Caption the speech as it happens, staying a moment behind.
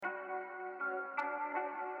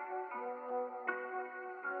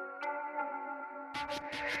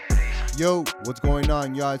Yo, what's going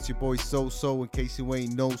on, y'all? It's your boy So, in case you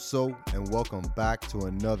ain't know So, and welcome back to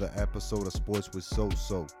another episode of Sports with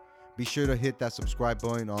So. Be sure to hit that subscribe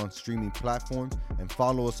button on streaming platforms and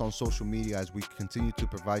follow us on social media as we continue to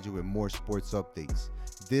provide you with more sports updates.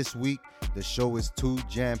 This week, the show is too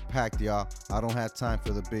jam-packed, y'all. I don't have time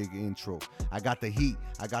for the big intro. I got the Heat,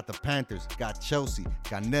 I got the Panthers, got Chelsea,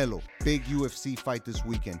 Canelo, big UFC fight this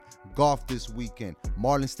weekend, golf this weekend,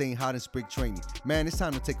 Marlins staying hot in spring training. Man, it's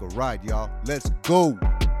time to take a ride, y'all. Let's go!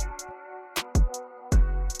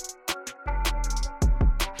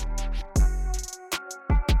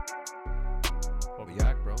 Welcome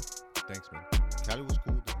back, bro. Thanks, man. Cali was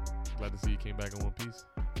cool, dog. Glad to see you came back in one piece.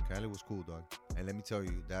 Cali was cool, dog. And let me tell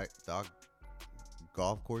you, that dog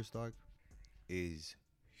golf course, dog, is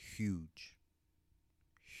huge.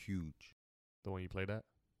 Huge. The one you played at?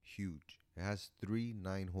 Huge. It has 3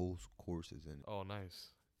 9-hole courses in it. Oh, nice.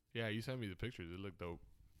 Yeah, you sent me the pictures. It looked dope.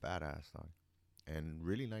 Badass, dog. And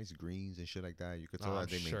really nice greens and shit like that. You could tell I'm that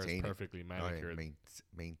they sure maintain it's it. perfectly manicured.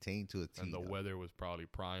 Maintained to a T. And the dog. weather was probably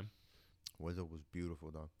prime. Weather was beautiful,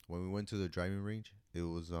 dog. When we went to the driving range, it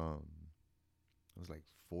was like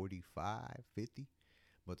 45, 50.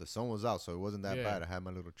 But the sun was out, so it wasn't that bad. I had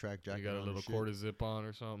my little track jacket. You got a little quarter zip on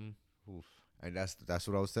or something. Oof. And that's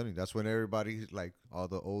what I was telling you. That's when everybody, like all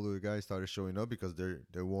the older guys, started showing up because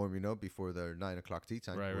they're warming up before their 9 o'clock tea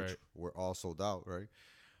time, which we're all sold out, right?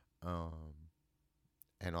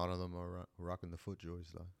 And all of them are rocking the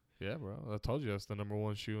FootJoys, though. Yeah, bro. I told you that's the number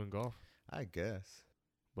one shoe in golf. I guess.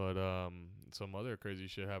 But some other crazy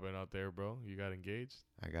shit happened out there, bro. You got engaged.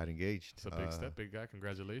 I got engaged. It's a big step, big guy.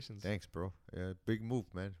 Congratulations. Thanks, bro. Yeah, big move,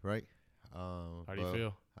 man. Right? How do you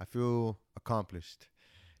feel? I feel accomplished.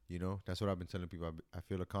 You know, that's what I've been telling people. I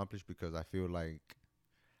feel accomplished because I feel like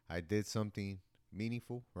I did something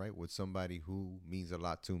meaningful, right, with somebody who means a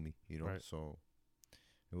lot to me, you know. Right. So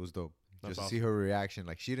it was dope. That's Just to see her reaction.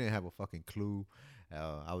 Like, she didn't have a fucking clue.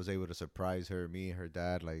 I was able to surprise her. Me and her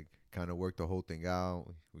dad, like, kind of worked the whole thing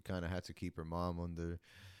out. We kind of had to keep her mom under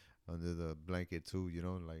the blanket, too, you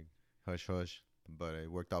know, like, hush, hush. But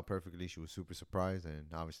it worked out perfectly. She was super surprised, and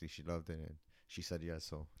obviously she loved it, and she said yes.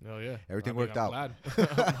 So yeah, everything worked out. Glad.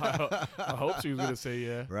 I hope she was gonna say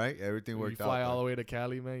yeah. Right, everything worked out. You fly all the way to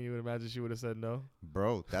Cali, man. You would imagine she would have said no,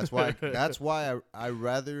 bro. That's why I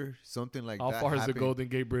rather something like that. How far is the Golden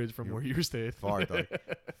Gate Bridge from where you're staying? Far, dog.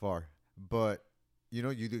 Far. But you know,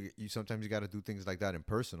 you sometimes you got to do things like that in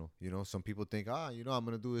personal. You know, some people think, I'm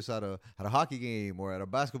gonna do this at a hockey game or at a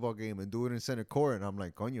basketball game and do it in center court, and I'm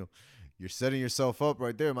like, coño, you're setting yourself up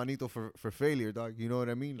right there, manito, for failure, dog. You know what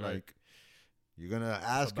I mean? Right. Like, you're going to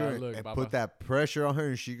ask her and Baba. put that pressure on her,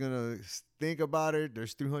 and she's going to think about it.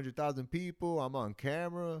 There's 300,000 people. I'm on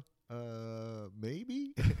camera.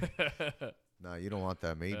 Maybe? Nah, you don't want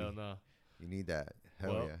that maybe. Hell no. You need that.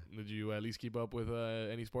 Hell yeah. Did you at least keep up with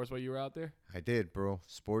any sports while you were out there? I did, bro.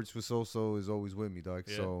 Sports with So is always with me, dog.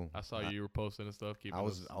 Yeah, so I saw you were posting and stuff. I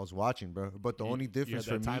was watching, bro. But the only difference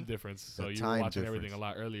you had for that me, time difference, so you were watching everything a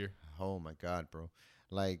lot earlier. Oh my God, bro!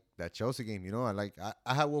 Like that Chelsea game, you know.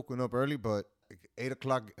 I had woken up early, but 8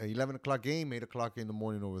 o'clock, 11 o'clock game, 8 o'clock in the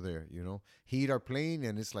morning over there, you know. Heat are playing,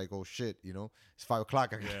 and it's like, oh shit, you know. It's 5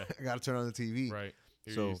 o'clock. I gotta turn on the TV. Right.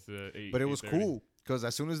 You're used to 8, but it was cool. Because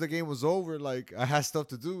as soon as the game was over, like, I had stuff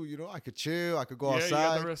to do, you know. I could chill. I could go outside. Yeah,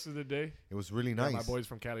 you got the rest of the day. It was really nice. My boys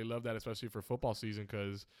from Cali love that, especially for football season,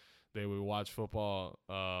 because they would watch football.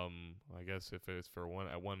 I guess if it's for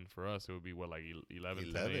one for us, it would be, like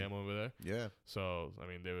 11 10 a.m. over there. Yeah. So, I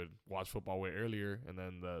mean, they would watch football way earlier, and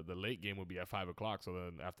then the late game would be at 5 o'clock. So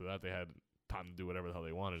then after that, they had time to do whatever the hell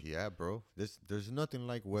they wanted. Yeah, bro. There's nothing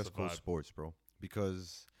like West Coast sports, bro,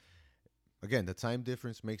 because – again, the time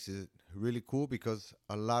difference makes it really cool because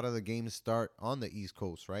a lot of the games start on the East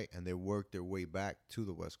Coast, right? And they work their way back to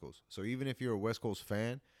the West Coast. So even if you're a West Coast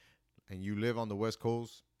fan and you live on the West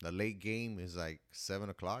Coast, the late game is like 7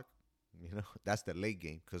 o'clock. You know, that's the late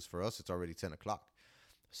game because for us, it's already 10 o'clock.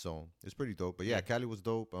 So it's pretty dope. But yeah, Cali was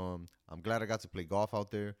dope. I'm glad I got to play golf out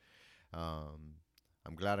there.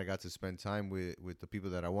 I'm glad I got to spend time with the people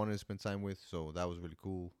that I wanted to spend time with. So that was really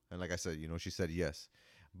cool. And like I said, you know, she said yes.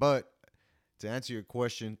 But to answer your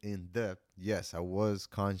question in depth, yes, I was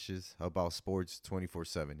conscious about sports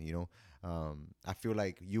 24/7. You know, I feel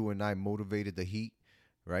like you and I motivated the Heat,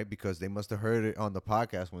 right? Because they must have heard it on the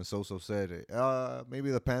podcast when So said it.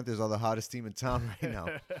 Maybe the Panthers are the hottest team in town right now,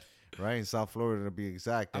 right? In South Florida, to be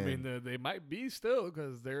exact. I mean, they might be still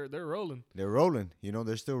because they're rolling. They're rolling. You know,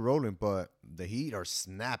 they're still rolling, but the Heat are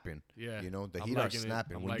snapping. Yeah. You know, the Heat are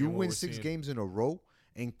snapping. When you win 6 games in a row,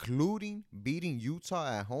 including beating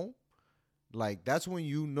Utah at home, like, that's when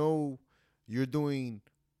you know you're doing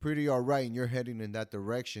pretty all right and you're heading in that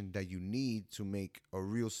direction that you need to make a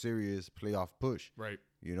real serious playoff push. Right.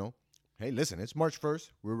 You know? Hey, listen, it's March 1st.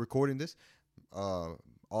 We're recording this.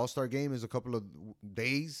 All-Star game is a couple of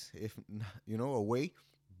days, if away.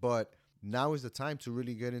 But now is the time to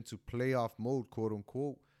really get into playoff mode, quote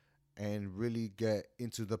unquote, and really get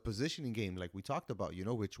into the positioning game like we talked about,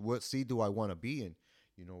 what seed do I want to be in?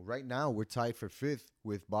 Right now we're tied for 5th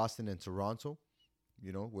with Boston and Toronto.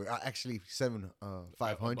 We're actually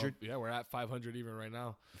 500. Yeah, we're at 500 even right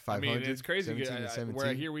now. 500. I mean, it's crazy.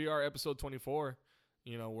 Where here we are, episode 24.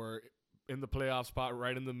 We're in the playoff spot,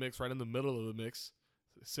 right in the mix, right in the middle of the mix,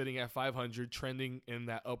 sitting at 500, trending in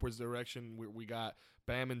that upwards direction. We got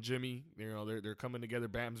Bam and Jimmy. They're coming together.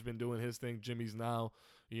 Bam's been doing his thing. Jimmy's now,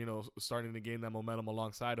 starting to gain that momentum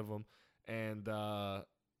alongside of him. And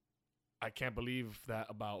I can't believe that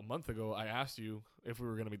about a month ago I asked you if we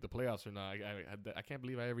were going to make the playoffs or not. I can't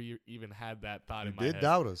believe I ever even had that thought in my head. You did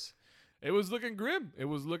doubt us. It was looking grim. It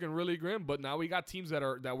was looking really grim. But now we got teams that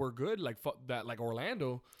were good, like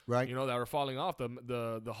Orlando, right? That were falling off.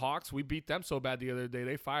 The Hawks, we beat them so bad the other day.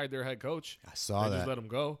 They fired their head coach. I saw that. They just let him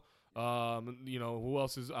go. Who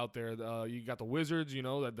else is out there? You got the Wizards,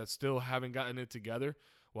 that still haven't gotten it together.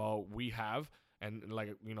 Well, we have. And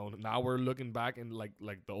now we're looking back and like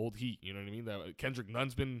the old Heat, you know what I mean? That Kendrick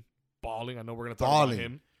Nunn's been balling. I know we're gonna talk about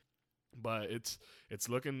him, but it's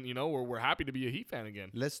looking, we're happy to be a Heat fan again.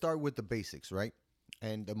 Let's start with the basics, right?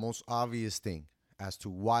 And the most obvious thing as to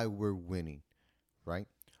why we're winning, right?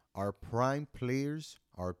 Our prime players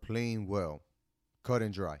are playing well, cut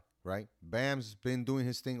and dry, right? Bam's been doing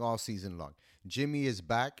his thing all season long. Jimmy is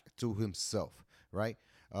back to himself, right?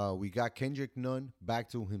 We got Kendrick Nunn back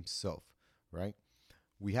to himself. Right?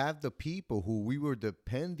 We have the people who we were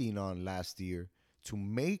depending on last year to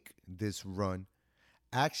make this run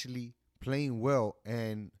actually playing well,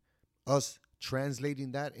 and us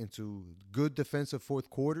translating that into good defensive fourth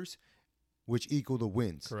quarters, which equal the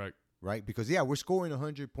wins. Correct. Right? Because, we're scoring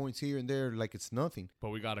 100 points here and there like it's nothing. But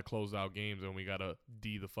we got to close out games, and we got to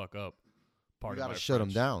D the fuck up. We got to shut them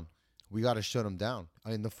down. We got to shut them down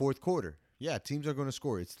in the fourth quarter. Yeah, teams are going to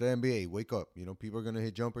score. It's the NBA. Wake up. People are going to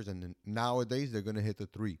hit jumpers, and then nowadays they're going to hit the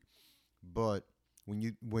three. But when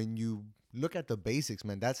you look at the basics,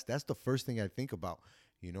 man, that's the first thing I think about.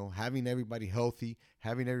 Having everybody healthy,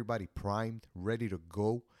 having everybody primed, ready to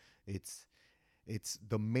go. It's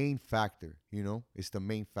the main factor. It's the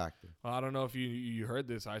main factor. I don't know if you heard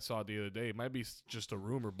this. I saw it the other day. It might be just a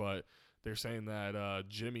rumor, but they're saying that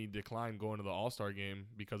Jimmy declined going to the All-Star game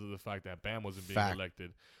because of the fact that Bam wasn't being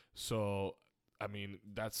elected. So, I mean,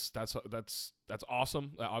 that's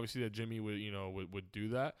awesome. Obviously, that Jimmy would do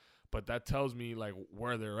that, but that tells me like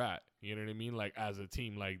where they're at. You know what I mean? Like as a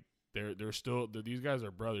team, like they're still these guys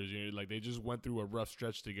are brothers. Like they just went through a rough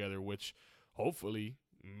stretch together, which hopefully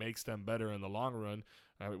makes them better in the long run.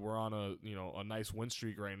 We're on a nice win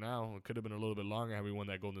streak right now. It could have been a little bit longer had we won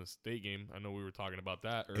that Golden State game. I know we were talking about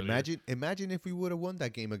that earlier. Imagine if we would have won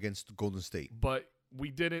that game against Golden State. But we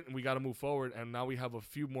didn't. We got to move forward, and now we have a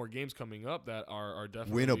few more games coming up that are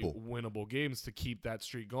definitely winnable games to keep that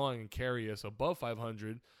streak going and carry us above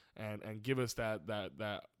 500 and give us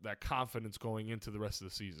that confidence going into the rest of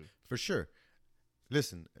the season. For sure.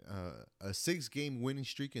 Listen, a 6-game winning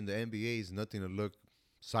streak in the NBA is nothing to look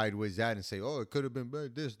sideways at and say, oh, it could have been better,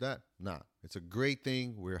 this, that. Nah, it's a great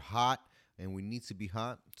thing. We're hot, and we need to be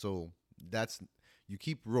hot. So you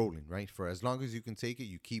keep rolling, right? For as long as you can take it,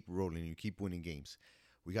 you keep rolling. You keep winning games.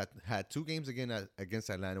 We had 2 games again against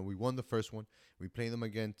Atlanta. We won the first one. We play them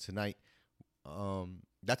again tonight.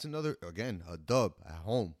 That's another, again, a dub at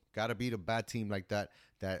home. Got to beat a bad team like that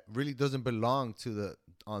really doesn't belong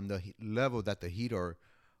on the level that the Heat are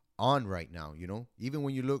on right now, Even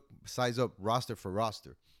when you look size up roster for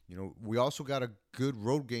roster, we also got a good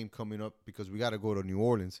road game coming up because we got to go to New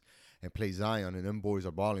Orleans and play Zion, and them boys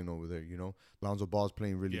are balling over there, Lonzo Ball's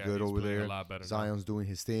playing really good over there. A lot better Zion's doing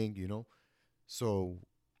his thing, So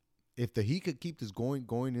if the Heat could keep this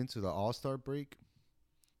going into the All-Star break,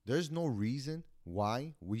 there's no reason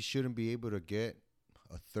why we shouldn't be able to get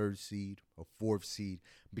a 3rd seed, a 4th seed,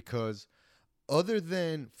 because other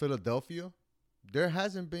than Philadelphia, there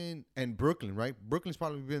hasn't been, and Brooklyn, right? Brooklyn's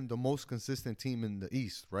probably been the most consistent team in the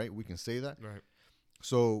East, right? We can say that. Right.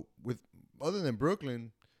 So other than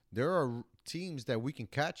Brooklyn, there are teams that we can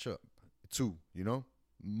catch up to,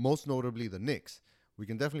 most notably the Knicks. We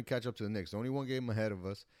can definitely catch up to the Knicks. Only 1 game ahead of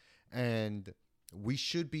us. And we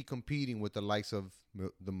should be competing with the likes of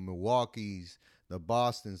the Milwaukees, the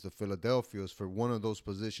Bostons, the Philadelphias for one of those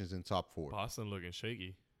positions in top 4. Boston looking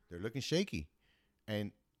shaky. They're looking shaky.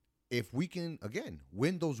 And if we can, again,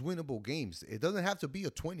 win those winnable games, it doesn't have to be a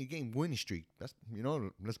 20-game winning streak. That's,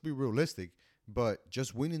 let's be realistic. But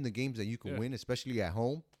just winning the games that you can win, especially at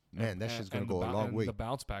home, man, that shit's going to go a long way. The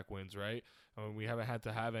bounce back wins, right? I mean, we haven't had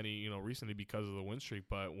to have any, recently because of the win streak.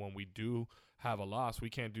 But when we do have a loss, we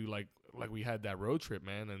can't do like we had that road trip,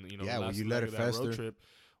 man. And, when you let it fester. Road trip,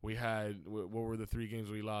 we had, what were the 3 games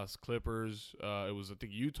we lost? Clippers. It was, I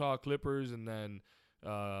think, Utah, Clippers, and then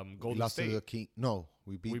Golden State. To the King. No,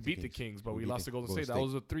 we beat the Kings, but we lost to Golden State. That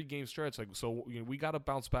was a 3-game stretch. So we got to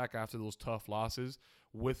bounce back after those tough losses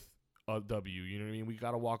with a W. You know what I mean? We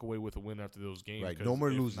got to walk away with a win after those games. Right. No more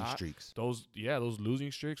losing streaks. Those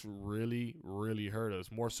losing streaks really, really hurt us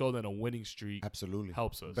more so than a winning streak. Absolutely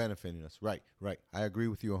helps us, benefiting us. Right. I agree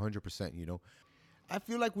with you 100%. I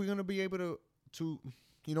feel like we're gonna be able to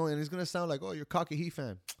and it's gonna sound like, oh, you're a cocky Heat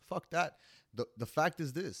fan. Fuck that. The fact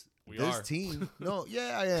is this. This team. No,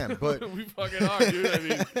 yeah, I am. But we fucking are, dude. I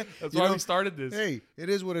mean, that's why we started this. Hey, it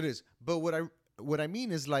is what it is. But what I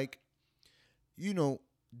mean is, like,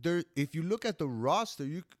 there. If you look at the roster,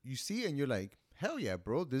 you see it and you're like, hell yeah,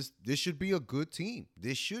 bro. This should be a good team.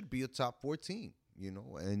 This should be a top 4 team.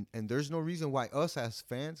 And there's no reason why us as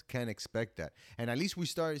fans can't expect that. And at least we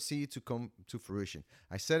started to see it to come to fruition.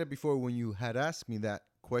 I said it before when you had asked me that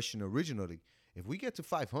question originally. If we get to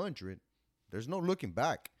 500, there's no looking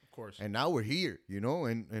back. Of course. And now we're here,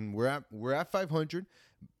 and we're at 500.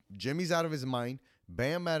 Jimmy's out of his mind.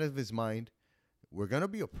 Bam out of his mind. We're gonna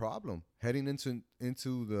be a problem heading into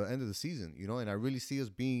the end of the season, and I really see us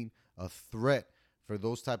being a threat for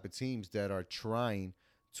those type of teams that are trying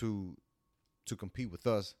to compete with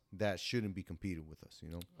us that shouldn't be competing with us.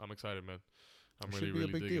 I'm excited, man. I'm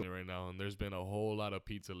really digging it right now, and there's been a whole lot of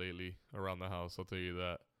pizza lately around the house. I'll tell you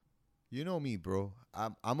that. You know me, bro.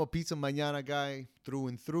 I'm a pizza mañana guy through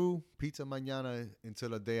and through. Pizza mañana until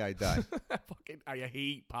the day I die. I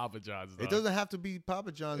hate Papa John's. Dog. It doesn't have to be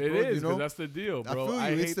Papa John's, bro. It is, because that's the deal, bro.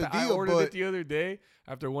 I hate that. I ordered it the other day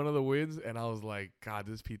after one of the wins, and I was like, God,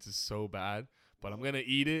 this pizza's so bad. But I'm going to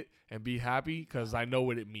eat it and be happy because I know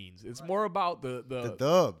what it means. It's more about the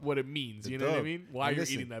dub. What it means. You know what I mean? Why you're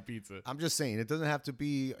eating that pizza. I'm just saying, it doesn't have to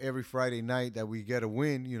be every Friday night that we get a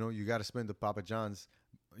win. You got to spend the Papa John's.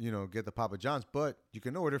 Get the Papa John's, but you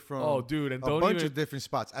can order from a bunch of different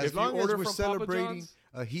spots. As long as we're celebrating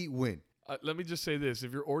a Heat win. Let me just say this.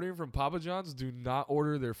 If you're ordering from Papa John's, do not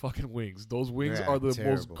order their fucking wings. Those wings are the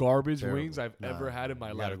most garbage wings I've ever had in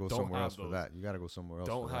my life. Go somewhere else for that. You got to go somewhere else.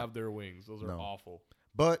 Don't have their wings. Those are awful.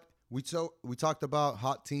 But we talked about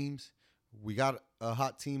hot teams. We got a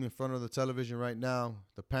hot team in front of the television right now.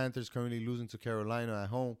 The Panthers currently losing to Carolina at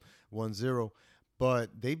home 1-0. But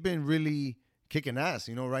they've been really kicking ass.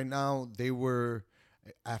 Right now they were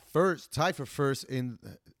at first tied for first in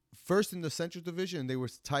the Central Division. They were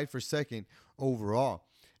tied for second overall.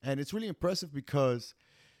 And it's really impressive because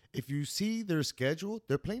if you see their schedule,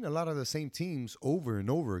 they're playing a lot of the same teams over and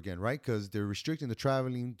over again, right? Because they're restricting the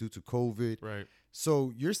traveling due to COVID. Right.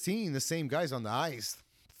 So you're seeing the same guys on the ice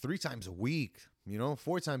 3 times a week,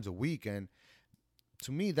 4 times a week. And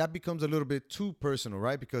to me, that becomes a little bit too personal,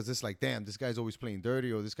 right? Because it's like, damn, this guy's always playing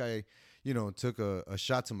dirty, or this guy, took a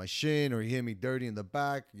shot to my shin, or he hit me dirty in the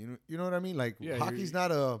back. You know what I mean? Like, hockey's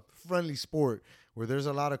not a friendly sport where there's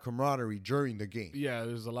a lot of camaraderie during the game. Yeah,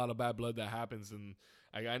 there's a lot of bad blood that happens, and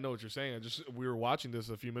I know what you're saying. We were watching this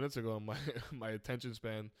a few minutes ago, and my attention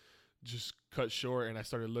span just cut short, and I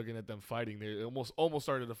started looking at them fighting. They almost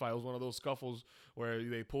started to fight. It was one of those scuffles where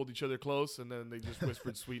they pulled each other close, and then they just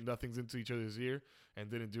whispered sweet nothings into each other's ear and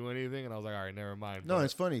didn't do anything. And I was like, all right, never mind. No,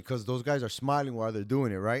 it's funny because those guys are smiling while they're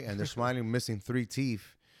doing it, right? And they're smiling, missing 3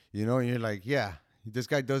 teeth, and you're like, yeah, this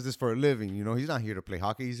guy does this for a living. He's not here to play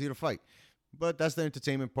hockey. He's here to fight. But that's the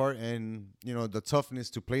entertainment part and, the toughness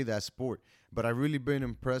to play that sport. But I've really been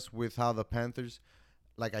impressed with how the Panthers,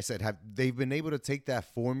 like I said, they've been able to take that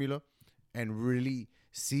formula and really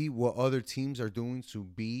see what other teams are doing to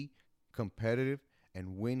be competitive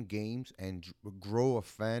and win games and grow a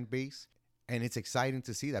fan base. And it's exciting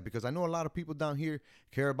to see that because I know a lot of people down here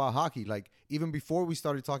care about hockey. Like, even before we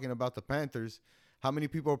started talking about the Panthers, how many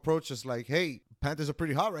people approach us like, hey, Panthers are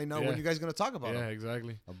pretty hot right now. When are you guys going to talk about them? Yeah,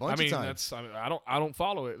 exactly. A bunch of times. I don't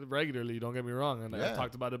follow it regularly. Don't get me wrong. And I've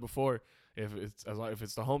talked about it before. If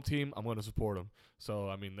it's the home team, I'm going to support them.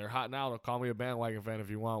 So, they're hot now. Call me a bandwagon fan if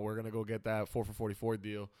you want. We're going to go get that 4 for $44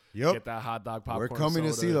 deal. Yep. Get that hot dog, popcorn, we're coming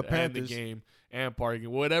to see the Panthers. And the game and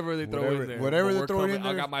parking. Whatever they throw in there. Whatever they throw in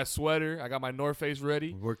there. I got my sweater. I got my North Face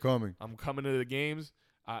ready. We're coming. I'm coming to the games.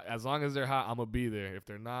 As long as they're hot, I'm going to be there. If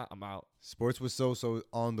they're not, I'm out. Sports with So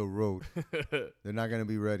on the road. They're not going to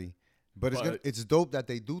be ready. But it's dope that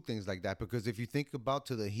they do things like that because if you think about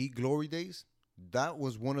to the Heat glory days, that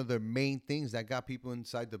was one of the main things that got people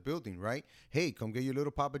inside the building, right? Hey, come get your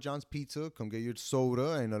little Papa John's pizza, come get your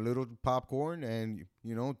soda and a little popcorn, and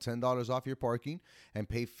 $10 off your parking, and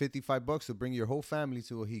pay $55 to bring your whole family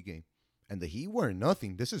to a Heat game. And the Heat weren't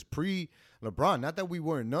nothing. This is pre-LeBron. Not that we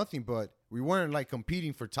weren't nothing, but we weren't like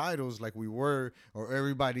competing for titles like we were, or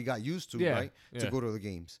everybody got used to, right? To go to the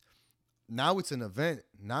games. Now it's an event.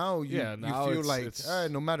 Now you feel like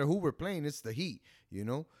no matter who we're playing, it's the Heat,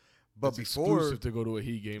 But it's before, exclusive to go to a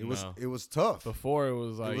Heat game. It was tough. Before it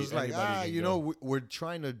was like we're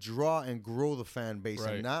trying to draw and grow the fan base,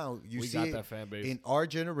 right. And now we see that fan base in our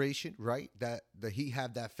generation, right? That the Heat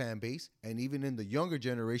have that fan base, and even in the younger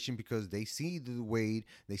generation, because they see the Wade,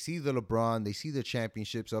 they see the LeBron, they see the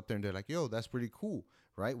championships up there, and they're like, "Yo, that's pretty cool,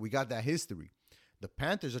 right?" We got that history. The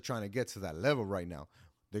Panthers are trying to get to that level right now.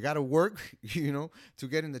 They got to work, to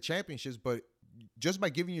get in the championships, but just by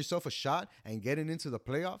giving yourself a shot and getting into the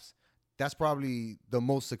playoffs, that's probably the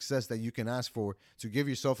most success that you can ask for, to give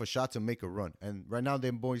yourself a shot to make a run. And right now,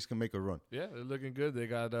 them boys can make a run. Yeah, they're looking good. They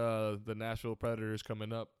got the Nashville Predators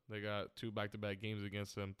coming up. They got 2 back-to-back games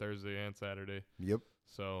against them, Thursday and Saturday. Yep.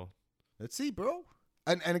 So let's see, bro.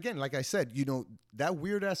 And again, like I said, that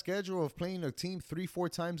weird-ass schedule of playing a team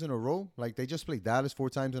 3-4 times in a row. Like, they just played Dallas 4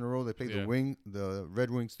 times in a row. They played the Red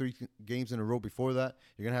Wings 3 games in a row before that.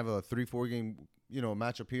 You're going to have a 3-4 game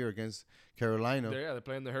matchup here against Carolina. They're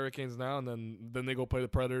playing the Hurricanes now, and then they go play the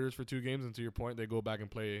Predators for 2 games. And to your point, they go back and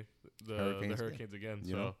play the Hurricanes again.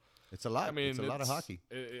 So it's a lot. I mean, it's a lot of hockey,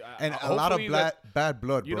 and a lot of bad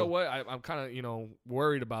blood. You know what? I'm kind of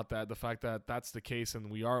worried about that. The fact that that's the case, and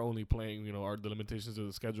we are only playing. The limitations of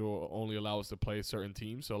the schedule only allow us to play certain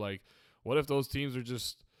teams. So like, what if those teams are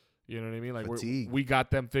just You know what I mean? Like we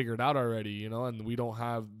got them figured out already, and we don't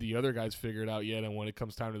have the other guys figured out yet. And when it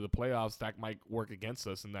comes time to the playoffs, that might work against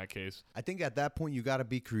us in that case. I think at that point you got to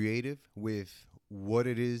be creative with what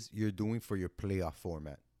it is you're doing for your playoff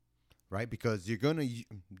format, right? Because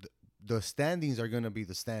the standings are gonna be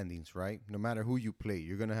the standings, right? No matter who you play,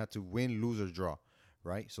 you're gonna have to win, lose, or draw,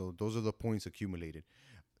 right? So those are the points accumulated.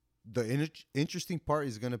 The interesting part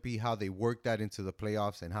is going to be how they work that into the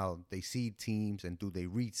playoffs and how they seed teams and do they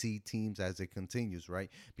reseed teams as it continues,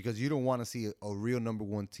 right? Because you don't want to see a real number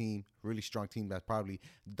one team, really strong team that's probably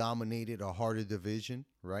dominated a harder division,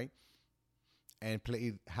 right? And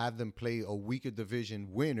have them play a weaker division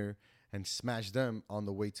winner and smash them on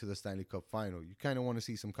the way to the Stanley Cup final. You kind of want to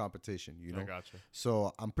see some competition, I gotcha.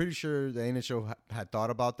 So I'm pretty sure the NHL had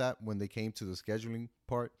thought about that when they came to the scheduling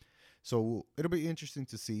part. So it'll be interesting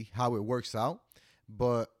to see how it works out.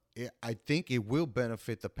 But I think it will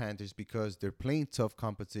benefit the Panthers because they're playing tough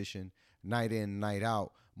competition night in, night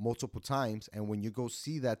out, multiple times. And when you go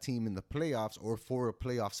see that team in the playoffs or for a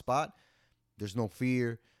playoff spot, there's no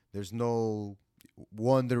fear. There's no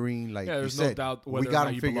wondering. Like there's you said, no doubt we got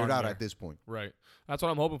them figured out at this point. Right. That's what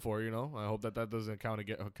I'm hoping for, I hope that doesn't count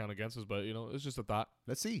against us. But, it's just a thought.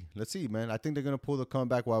 Let's see, man. I think they're going to pull the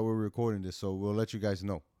comeback while we're recording this. So we'll let you guys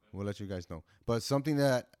know. But something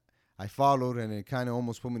that I followed and it kind of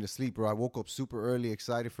almost put me to sleep, bro. I woke up super early,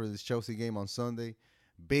 excited for this Chelsea game on Sunday.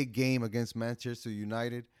 Big game against Manchester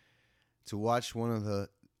United to watch one of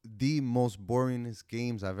the most boringest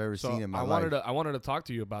games I've ever seen in my life. I wanted to talk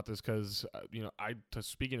to you about this because,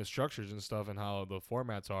 speaking of structures and stuff and how the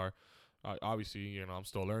formats are, obviously, I'm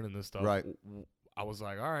still learning this stuff. Right. I was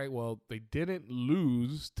like, all right, well, they didn't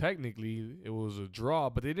lose. Technically, it was a draw,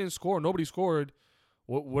 but they didn't score. Nobody scored.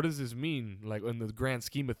 What does this mean, like in the grand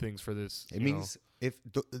scheme of things for this? It means if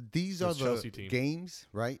these are the games,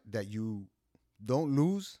 right, that you don't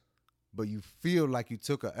lose, but you feel like you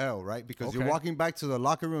took a L, right? Because you're walking back to the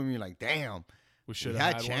locker room and you're like, damn, we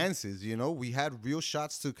had chances, we had real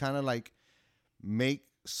shots to kind of like make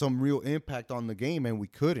some real impact on the game, and we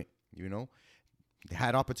couldn't, They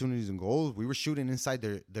had opportunities and goals. We were shooting inside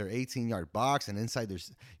their 18-yard box and inside their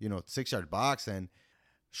 6-yard box, and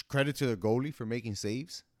credit to the goalie for making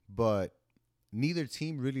saves, but neither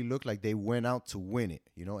team really looked like they went out to win it,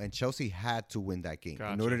 and Chelsea had to win that game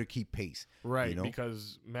in order to keep pace. Right,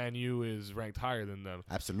 because Man U is ranked higher than them.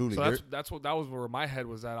 Absolutely. So that was where my head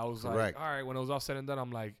was at. I was correct. Like, all right, when it was all said and done,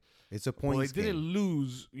 I'm like, it's a point. Well, they didn't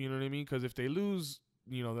lose, you know what I mean? Because if they lose,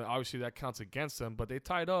 then obviously that counts against them, but they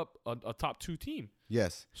tied up a top 2 team.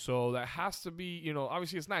 Yes. So that has to be,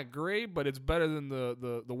 obviously it's not great, but it's better than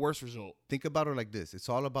the worst result. Think about it like this. It's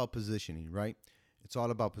all about positioning, right? It's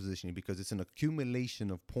all about positioning because it's an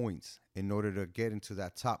accumulation of points in order to get into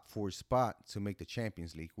that top 4 spot to make the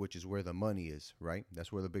Champions League, which is where the money is, right?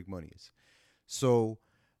 That's where the big money is. So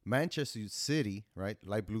Manchester City, right,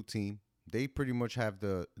 light blue team, they pretty much have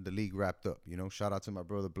the league wrapped up, Shout out to my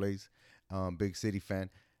brother Blaze, big City fan.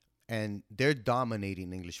 and they're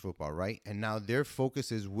dominating English football, right? And now their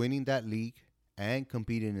focus is winning that league and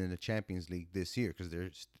competing in the Champions League this year because they're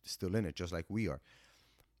still in it, just like we are.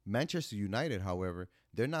 Manchester United, however,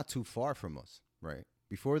 they're not too far from us, right?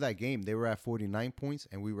 Before that game, they were at 49 points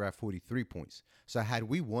and we were at 43 points. So had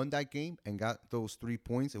we won that game and got those 3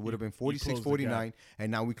 points, it would have been 46-49,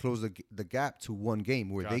 and now we close the gap to one game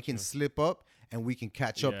where they can slip up and we can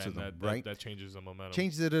catch up to them, right? That changes the momentum.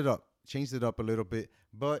 Changed it up a little bit,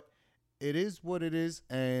 but it is what it is.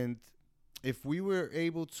 And if we were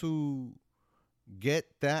able to get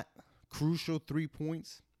that crucial 3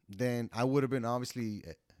 points, then I would have been obviously,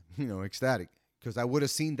 ecstatic because I would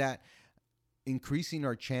have seen that increasing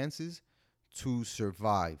our chances to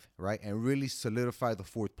survive, right? And really solidify the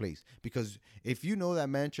 4th place. Because if you know that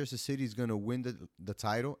Manchester City is going to win the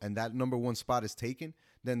title and that number 1 spot is taken,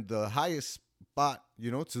 then the highest spot,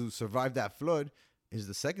 to survive that flood is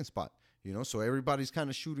the 2nd spot, So everybody's kind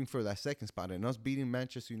of shooting for that 2nd spot, and us beating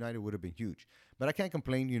Manchester United would have been huge. But I can't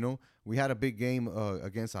complain, We had a big game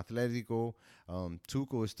against Atletico.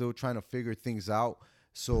 Tuchel is still trying to figure things out.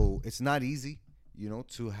 So it's not easy,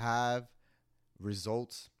 to have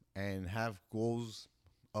results and have goals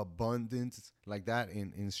abundance like that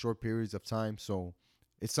in short periods of time. So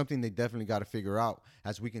it's something they definitely got to figure out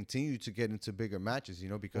as we continue to get into bigger matches,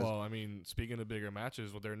 because... Well, I mean, speaking of bigger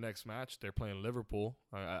matches, with their next match, they're playing Liverpool.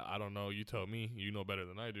 I don't know. You tell me. You know better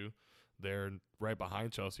than I do. They're right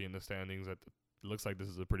behind Chelsea in the standings. It looks like this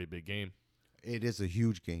is a pretty big game. It is a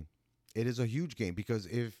huge game. It is a huge game because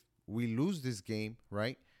if we lose this game,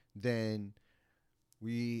 right, then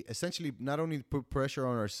we essentially not only put pressure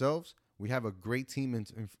on ourselves, we have a great team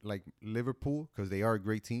in like Liverpool because they are a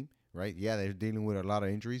great team, right? Yeah, they're dealing with a lot of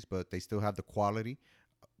injuries, but they still have the quality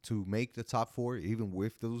to make the top 4 even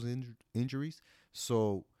with those injuries.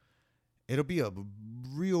 So it'll be a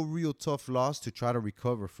real tough loss to try to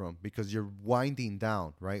recover from because you're winding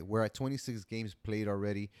down, right? We're at 26 games played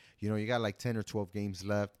already. You got like 10 or 12 games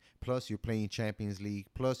left. Plus you're playing Champions League.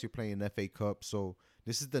 Plus you're playing FA Cup. So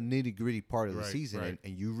this is the nitty-gritty part of the season, right.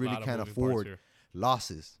 and you really can't afford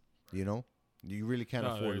losses, You really can't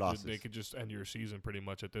afford losses. They could just end your season pretty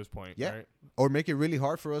much at this point, yeah. Right? Or make it really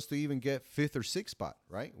hard for us to even get 5th or 6th spot,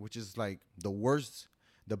 right? Which is like the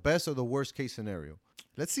best of the worst case scenario.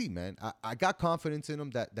 Let's see, man. I got confidence in them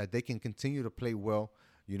that they can continue to play well.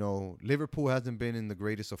 Liverpool hasn't been in the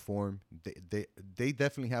greatest of form. They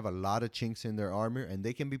definitely have a lot of chinks in their armor, and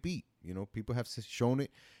they can be beat. People have shown it.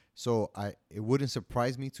 So it wouldn't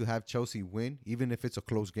surprise me to have Chelsea win, even if it's a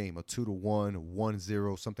close game, a 2-1,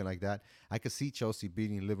 1-0, something like that. I could see Chelsea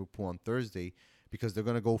beating Liverpool on Thursday because they're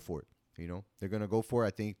going to go for it. They're going to go for it.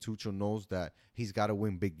 I think Tuchel knows that he's got to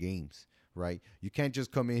win big games, right? You can't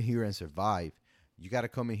just come in here and survive. You got to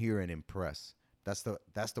come in here and impress. That's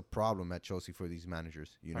the problem at Chelsea for these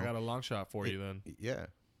managers. I got a long shot for you then. Yeah.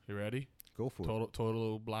 You ready? Go for it.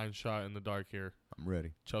 Total blind shot in the dark here. I'm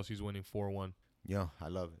ready. Chelsea's winning 4-1. Yeah, I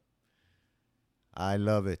love it. I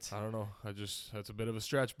love it. I don't know. That's a bit of a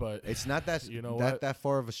stretch, but it's not that that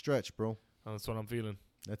far of a stretch, bro. That's what I'm feeling.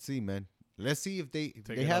 Let's see, man. Let's see if they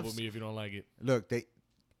have with me if you don't like it. Look, they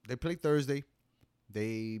play Thursday.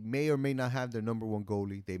 They may or may not have their number 1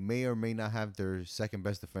 goalie. They may or may not have their second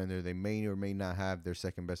best defender. They may or may not have their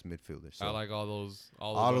second best midfielder. So I like all those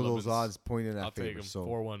of those odds pointing at favor. I'll take them.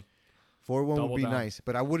 4-1. 4-1 would be nice,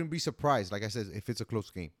 but I wouldn't be surprised, like I said, if it's a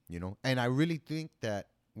close game, And I really think that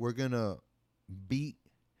we're going to beat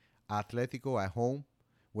Atletico at home,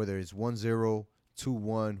 whether it's 1-0,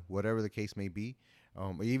 2-1, whatever the case may be.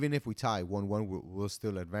 Even if we tie 1-1, we'll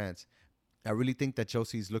still advance. I really think that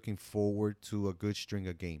Chelsea is looking forward to a good string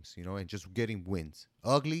of games, and just getting wins.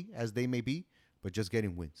 Ugly as they may be, but just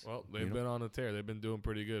getting wins. Well, they've been on a tear. They've been doing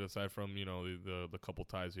pretty good aside from, the couple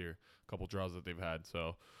ties here, couple draws that they've had.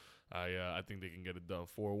 So I think they can get it done.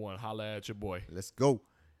 4-1. Holla at your boy. Let's go.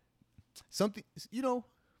 Something,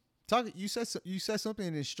 you said something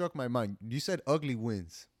and it struck my mind. You said ugly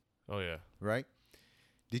wins. Oh, yeah. Right?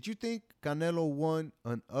 Did you think Canelo won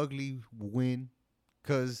an ugly win?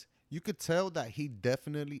 Because you could tell that he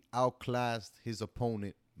definitely outclassed his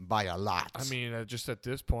opponent by a lot. I mean, just at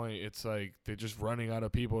this point, it's like they're just running out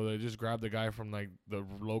of people. They just grabbed the guy from like the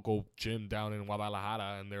local gym down in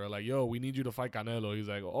Guadalajara, and they were like, "Yo, we need you to fight Canelo." He's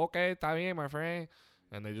like, "Okay, está bien, my friend,"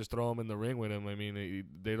 and they just throw him in the ring with him. I mean,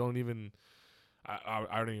 they don't even. I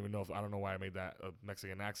don't even know if I don't know why I made that a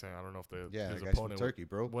Mexican accent. I don't know if his opponent from Turkey,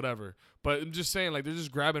 bro. Whatever. But I'm just saying, like, they're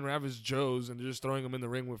just grabbing Ravage Joes and they're just throwing him in the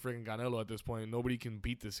ring with freaking Canelo at this point. Nobody can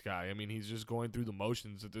beat this guy. I mean, he's just going through the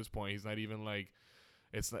motions at this point. He's not even like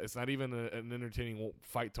it's not even an entertaining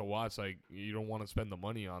fight to watch. Like, you don't want to spend the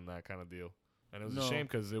money on that kind of deal. And it was a shame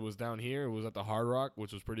because it was down here. It was at the Hard Rock,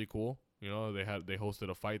 which was pretty cool. You know, they hosted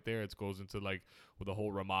a fight there. It goes into like with the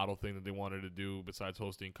whole remodel thing that they wanted to do. Besides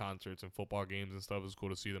hosting concerts and football games and stuff, it's cool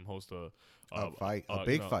to see them host a fight, a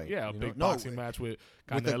big fight. Yeah, a big boxing match with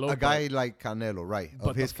Canelo. With a guy like Canelo, right,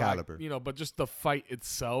 of his caliber. You know, but just the fight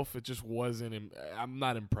itself, it just wasn't. I'm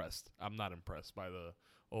not impressed. I'm not impressed by the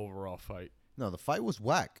overall fight. No, the fight was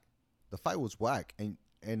whack. The fight was whack,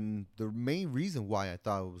 and the main reason why I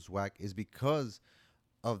thought it was whack is because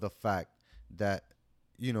of the fact that,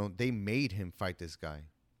 you know, they made him fight this guy.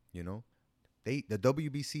 You know, the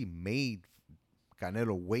WBC made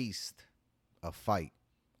Canelo waste a fight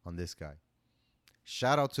on this guy.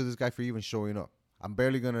 Shout out to this guy for even showing up. I'm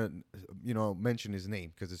barely gonna, mention his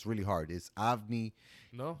name because it's really hard. It's Avni.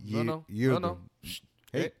 No.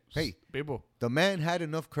 Hey, people. The man had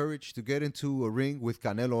enough courage to get into a ring with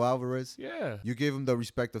Canelo Alvarez. Yeah. You give him the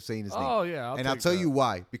respect of saying his name. Oh, yeah. I'll tell you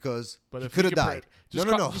why. Because he could have died.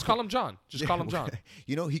 No. Just call him John. Just call him John.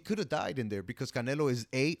 You know, he could have died in there because Canelo is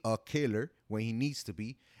A, a killer when he needs to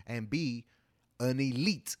be, and B, an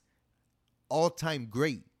elite, all-time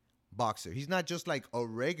great boxer. He's not just like a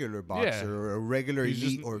regular boxer or a regular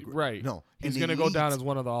elite right. No, he's gonna go down as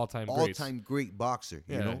one of the all-time great boxer.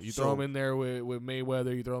 Yeah, you know, throw him in there with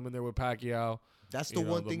Mayweather. You throw him in there with Pacquiao. That's the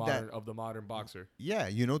one thing of the modern boxer. Yeah,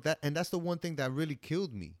 you know that, and that's the one thing that really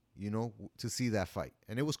killed me. You know, to see that fight,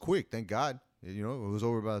 and it was quick. Thank God. You know, it was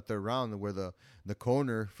over by the third round where the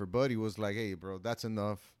corner for Buddy was like, "Hey, bro, that's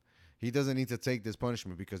enough. He doesn't need to take this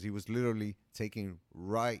punishment," because he was literally taking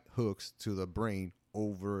right hooks to the brain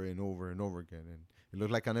over and over and over again, and it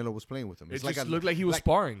looked like Canelo was playing with him. It looked like he was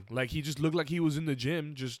sparring. Like he just looked like he was in the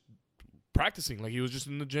gym just practicing. Like he was just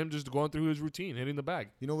in the gym just going through his routine, hitting the bag.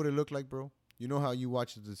 You know what it looked like, bro? You know how you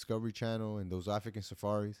watch the Discovery Channel and those African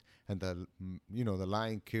safaris, and the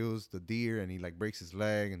lion kills the deer and he like breaks his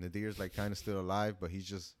leg, and the deer's like kind of still alive, but he's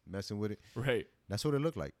just messing with it. Right. That's what it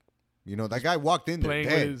looked like. You know, that guy walked in there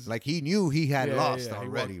dead. Like he knew he had lost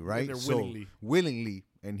already, right? So willingly,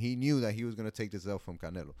 and he knew that he was going to take this L from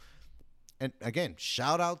Canelo. And again,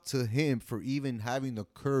 shout out to him for even having the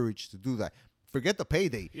courage to do that. Forget the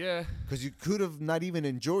payday. Yeah. Because you could have not even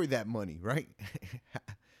enjoyed that money, right?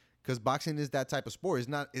 Because boxing is that type of sport.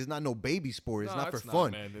 It's not no baby sport. It's not for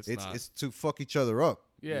fun. Man. It's to fuck each other up.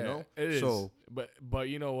 Yeah, you know? it is. So, but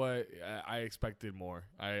you know what? I expected more.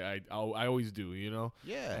 I always do. You know.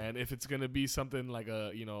 Yeah. And if it's gonna be something like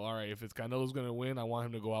all right, if it's Canelo's gonna win, I want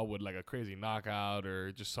him to go out with like a crazy knockout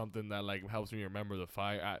or just something that like helps me remember the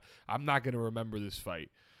fight. I'm not gonna remember this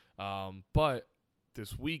fight. But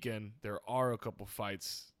this weekend there are a couple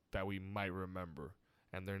fights that we might remember.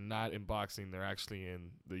 And they're not in boxing. They're actually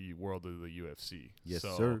in the world of the UFC. Yes,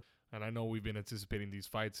 sir. And I know we've been anticipating these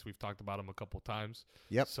fights. We've talked about them a couple times.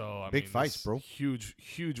 Yep. So big fights, bro.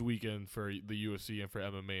 Huge weekend for the UFC and for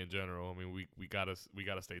MMA in general. I mean, we gotta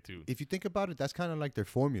stay tuned. If you think about it, that's kind of like their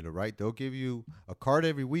formula, right? They'll give you a card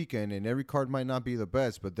every weekend, and every card might not be the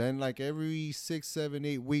best, but then like every 6, 7,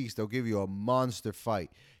 8 weeks, they'll give you a monster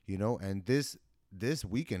fight. You know, and this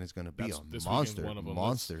weekend is going to be a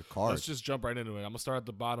monster card. Let's just jump right into it. I'm going to start at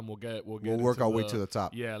the bottom. We'll work our way to the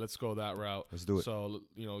top. Yeah, let's go that route. Let's do it. So,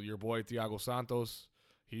 your boy Thiago Santos,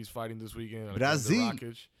 he's fighting this weekend. Brazil.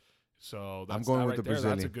 So I'm going with the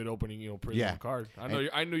Brazilian. That's a good opening, card.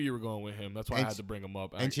 I knew you were going with him. That's why I had to bring him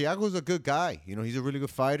up. And Thiago's a good guy. You know, he's a really good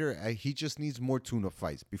fighter. He just needs more tune-up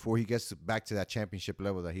fights before he gets back to that championship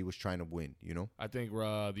level that he was trying to win. You know. I think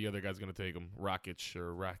the other guy's gonna take him,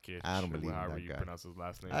 Rakic. I don't believe however that you guy. Pronounce his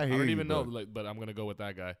last name. I don't even know, but I'm gonna go with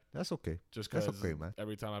that guy. That's okay. Just because that's okay, man.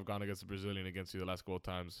 Every time I've gone against the Brazilian against you the last couple of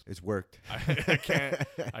times, it's worked.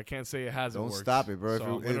 I can't say it hasn't. Don't worked. stop it, bro.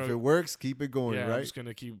 So if it works, keep it going. Yeah, right. I'm just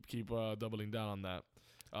gonna keep doubling down on that.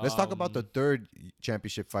 Let's talk about the third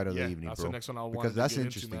championship fight of the evening, that's bro. The next one I want because to that's get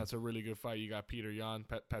interesting. Into, man. That's a really good fight. You got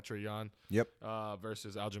Petr Yan. Yep.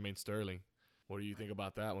 Versus Aljamain Sterling. What do you think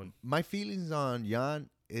about that one? My feelings on Yan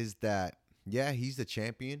is that he's the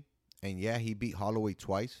champion, and he beat Holloway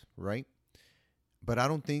twice, right? But I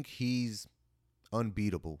don't think he's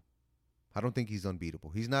unbeatable.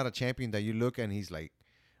 He's not a champion that you look and he's like,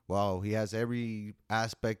 wow, he has every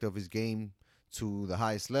aspect of his game to the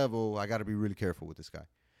highest level. I got to be really careful with this guy.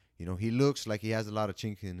 You know, he looks like he has a lot of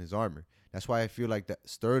chink in his armor. That's why I feel like that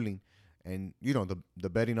Sterling, and the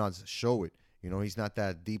betting odds show it. You know, he's not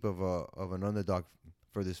that deep of an underdog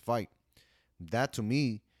for this fight. That to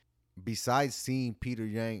me, besides seeing Petr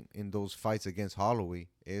Yan in those fights against Holloway,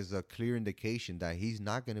 is a clear indication that he's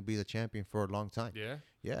not going to be the champion for a long time. Yeah.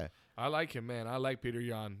 Yeah. I like him, man. I like Petr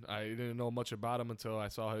Yan. I didn't know much about him until I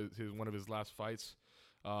saw his one of his last fights.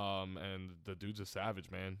 And the dude's a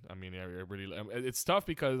savage, man. I mean, I really, it's tough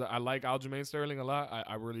because I like Aljamain Sterling a lot.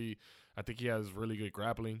 I think he has really good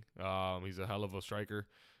grappling. He's a hell of a striker,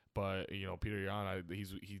 but you know, Peter Yan,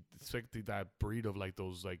 he's like that breed of like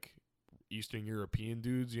those like Eastern European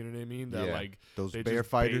dudes. You know what I mean? That like those bear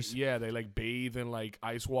fighters. They like bathe in like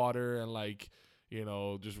ice water and like, you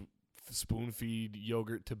know, just spoon feed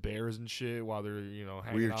yogurt to bears and shit while they're, you know,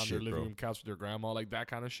 hanging Weird on shit, their living bro. room couch with their grandma, like that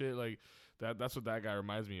kind of shit. Like that's what that guy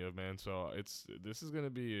reminds me of, man. So this is gonna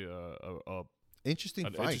be a Interesting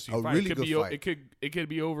fight. Interesting Really good fight. It could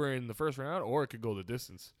be over in the first round, or it could go the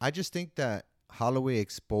distance. I just think that Holloway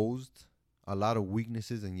exposed a lot of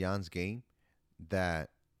weaknesses in Jan's game that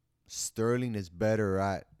Sterling is better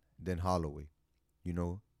at than Holloway. You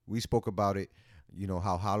know, we spoke about it, you know,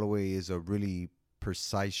 how Holloway is a really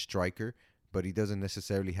precise striker, but he doesn't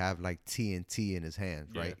necessarily have like TNT in his hands,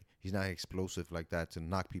 right? He's not explosive like that to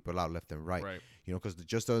knock people out left and right. You know, because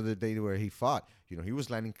just the other day where he fought, you know, he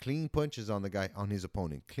was landing clean punches on his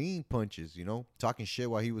opponent. Clean punches, you know, talking shit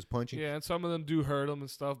while he was punching. Yeah, and some of them do hurt him and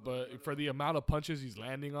stuff, but for the amount of punches he's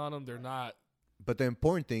landing on them, they're not. But the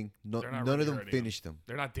important thing, none of them finished him.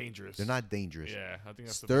 They're not dangerous. They're not dangerous. Yeah, I think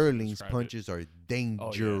that's Sterling's punches are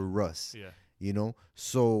dangerous. Yeah. You know,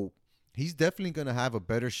 so he's definitely gonna have a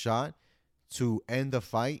better shot to end the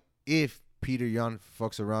fight if Peter Yan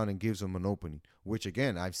fucks around and gives him an opening. Which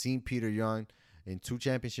again, I've seen Peter Yan in 2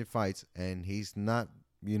 championship fights, and he's not,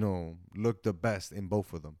 you know, looked the best in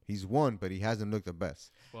both of them. He's won, but he hasn't looked the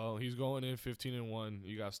best. Well, he's going in 15-1.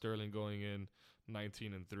 You got Sterling going in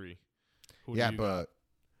 19-3. Yeah, but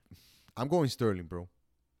I'm going Sterling, bro.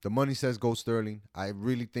 The money says go Sterling. I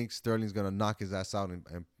really think Sterling's gonna knock his ass out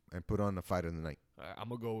and put on the fight of the night. I'm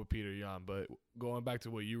gonna go with Peter Yan, but going back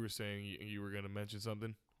to what you were saying, you were gonna mention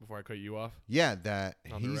something before I cut you off. Yeah, that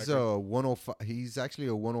he's a 105. He's actually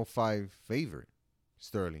a 105 favorite,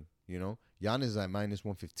 Sterling. You know, Yan is at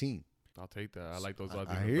 -115. I'll take that. I like those odds.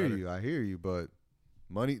 I hear you, but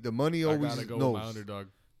the money always gotta go knows. with my underdog.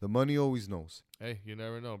 The money always knows. Hey, you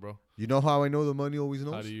never know, bro. You know how I know the money always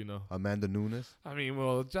knows? How do you know? Amanda Nunes. I mean,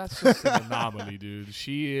 well, that's just an anomaly, dude.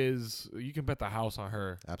 She is. You can bet the house on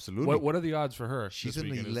her. Absolutely. What are the odds for her? She's an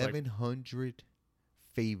 1100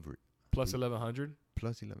 favorite. Plus 1100.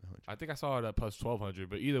 Plus 1100. I think I saw it at plus 1200.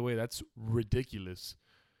 But either way, that's ridiculous.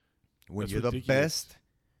 When you're the best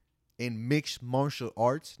in mixed martial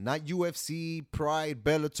arts, not UFC, Pride,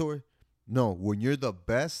 Bellator. No, when you're the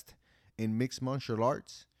best in mixed martial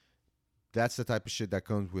arts, that's the type of shit that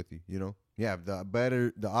comes with you, you know? Yeah,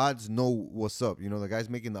 the odds know what's up. You know, the guys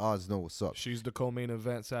making the odds know what's up. She's the co-main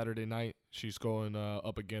event Saturday night. She's going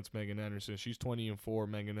up against Megan Anderson. She's 20-4.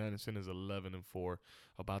 Megan Anderson is 11-4.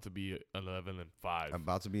 About to be 11-5.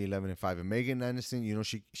 About to be 11-5. And Megan Anderson, you know,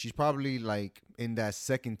 she's probably like in that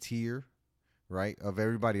second tier, right, of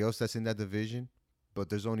everybody else that's in that division. But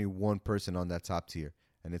there's only one person on that top tier,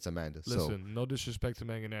 and it's Amanda. Listen, no disrespect to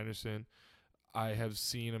Megan Anderson. I have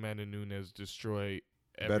seen Amanda Nunes destroy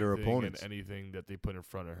better opponents and anything that they put in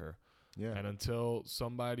front of her. Yeah. And until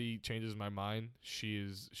somebody changes my mind,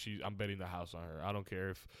 I'm betting the house on her. I don't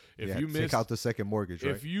care if you missed, take out the second mortgage,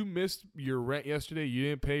 right? If you missed your rent yesterday, you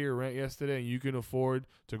didn't pay your rent yesterday, and you can afford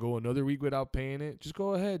to go another week without paying it, just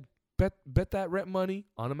go ahead. Bet that rent money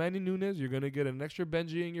on Amanda Nunes. You're gonna get an extra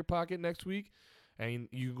Benji in your pocket next week, and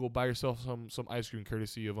you can go buy yourself some ice cream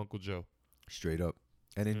courtesy of Uncle Joe. Straight up.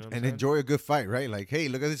 And enjoy a good fight, right? Like, hey,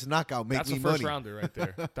 look at this knockout, make me money. That's a first rounder right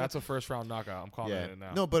there. That's a first round knockout. I'm calling it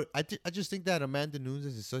now. No, but I just think that Amanda Nunes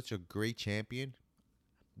is such a great champion,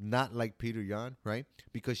 not like Peter Yan, right?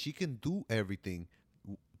 Because she can do everything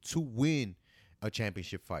to win a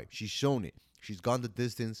championship fight. She's shown it. She's gone the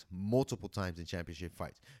distance multiple times in championship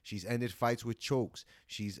fights. She's ended fights with chokes.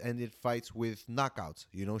 She's ended fights with knockouts.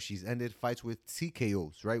 You know, she's ended fights with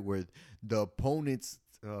TKOs, right? Where the opponent's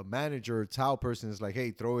manager or towel person is like,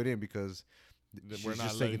 hey, throw it in because we're not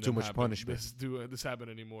just taking too much punishment. This happen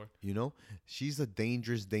anymore. You know, she's a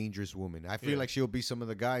dangerous woman. I feel like she'll be some of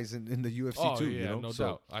the guys in the UFC too. Yeah, you know? No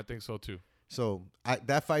doubt. I think so too. So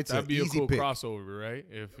that fight's that'd be easy a cool pick. crossover, right?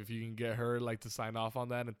 If you can get her like to sign off on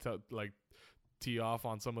that and tee off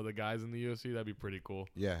on some of the guys in the UFC, that'd be pretty cool.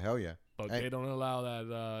 Yeah, hell yeah. But they don't allow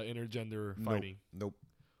that intergender fighting. Nope.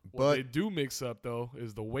 What they do mix up though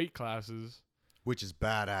is the weight classes. Which is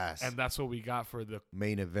badass. And that's what we got for the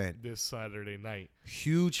main event this Saturday night.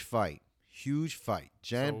 Huge fight.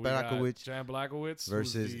 Jan Blachowicz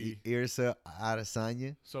versus Irsa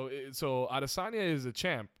Adesanya. So Adesanya is a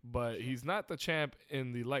champ, but he's not the champ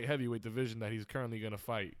in the light heavyweight division that he's currently going to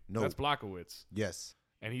fight. No. That's Blachowicz. Yes.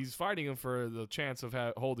 And he's fighting him for the chance of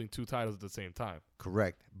holding 2 titles at the same time.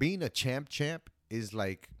 Correct. Being a champ is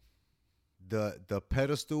like the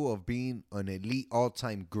pedestal of being an elite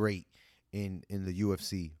all-time great in the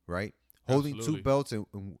UFC, right? Holding Absolutely. 2 belts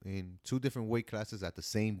in 2 different weight classes at the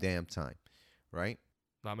same damn time, right?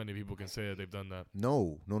 Not many people can say that they've done that.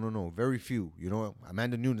 No. Very few. You know,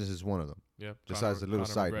 Amanda Nunes is one of them. Yeah. Just as a little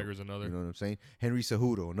side McGregor's note. another. You know what I'm saying? Henry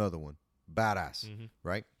Cejudo, another one. Badass,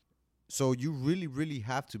 right? So you really, really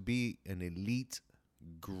have to be an elite,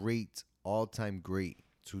 great, all-time great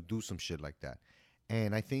to do some shit like that.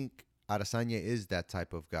 And I think Adesanya is that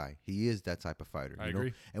type of guy. He is that type of fighter. I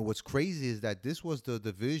agree. And what's crazy is that this was the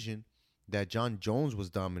division that John Jones was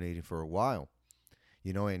dominating for a while.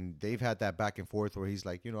 You know, and they've had that back and forth where he's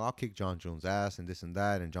like, you know, I'll kick John Jones' ass and this and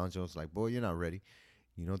that. And John Jones is like, boy, you're not ready.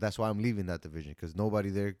 You know, that's why I'm leaving that division, because nobody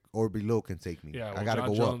there or below can take me. Yeah, I got to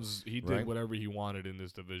go Jones, up. He did whatever he wanted in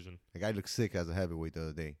this division. The guy looked sick as a heavyweight the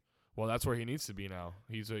other day. Well, that's where he needs to be now.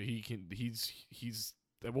 He's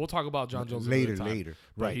We'll talk about John Jones later.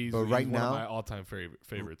 Right. He's right one now, of my all-time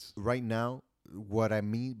favorites. Right now, what I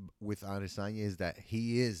mean with Adesanya is that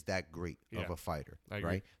he is that great of a fighter. I agree.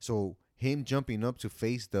 Right. So him jumping up to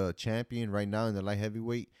face the champion right now in the light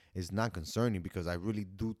heavyweight is not concerning, because I really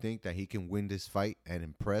do think that he can win this fight and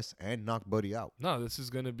impress and knock Buddy out. No, this is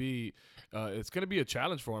gonna be, it's gonna be a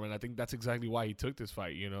challenge for him, and I think that's exactly why he took this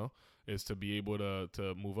fight. You know, is to be able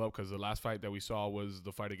to move up, because the last fight that we saw was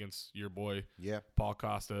the fight against your boy, Paul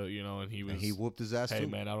Costa. You know, and he whooped his ass. Hey too.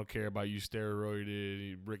 man, I don't care about you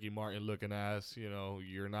steroided Ricky Martin looking ass. You know,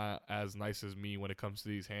 you're not as nice as me when it comes to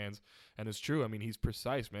these hands. And it's true. I mean, he's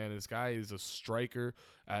precise, man. This guy is a striker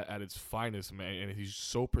at its finest, man. And he's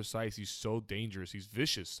so precise. He's so dangerous. He's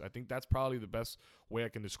vicious. I think that's probably the best way I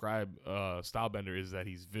can describe Stylebender, is that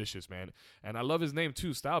he's vicious, man. And I love his name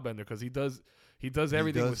too, Stylebender, because he does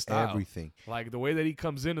everything with style. Everything. Like the way that he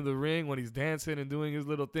comes into the ring when he's dancing and doing his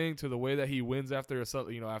little thing, to the way that he wins after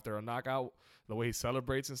a knockout, the way he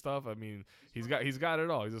celebrates and stuff. I mean, he's got it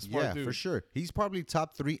all. He's a smart dude. For sure. He's probably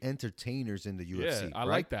top 3 entertainers in the UFC. Yeah, I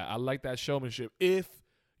like that. I like that showmanship, if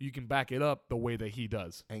you can back it up the way that he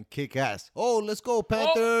does. And kick ass. Oh, let's go,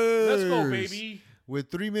 Panthers. Let's go, baby. With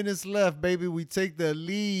 3 minutes left, baby, we take the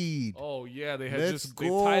lead. Oh, yeah. They they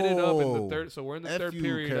tied it up in the third. So we're in the third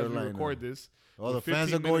period Carolina. as we record this. Oh, the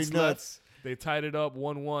fans are going nuts. They tied it up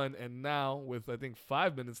 1-1, and now with, I think,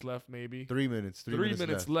 5 minutes left, maybe. 3 minutes. 3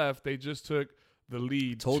 minutes left. They just took the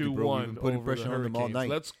lead 2-1 putting over pressure the on them all night.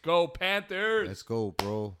 Let's go, Panthers. Let's go,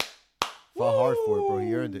 bro. Fought hard for it, bro.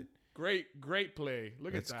 He earned it. Great play.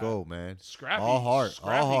 Look at that. Let's go, man. Scrappy. All heart.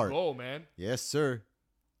 Scrappy all heart. goal, man. Yes, sir.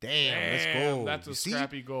 Damn, let's go. That's a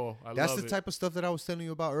scrappy goal. That's the type of stuff that I was telling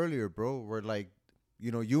you about earlier, bro. Where, like,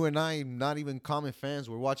 you know, you and I, not even common fans,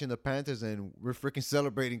 we're watching the Panthers and we're freaking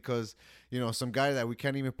celebrating because, you know, some guy that we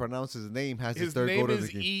can't even pronounce his name has his third goal of the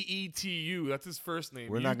game. His name is EETU. That's his first name.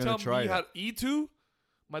 We're not going to try that. E2?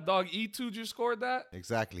 My dog E2 just scored that?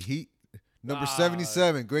 Exactly. Number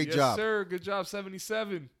 77. Great job. Yes, sir. Good job,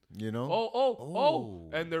 77. You know? Oh.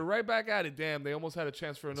 And they're right back at it. Damn, they almost had a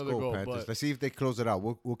chance for another goal. But let's see if they close it out.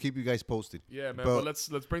 We'll keep you guys posted. Yeah, man. But let's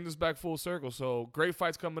bring this back full circle. So, great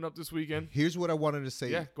fights coming up this weekend. Here's what I wanted to say.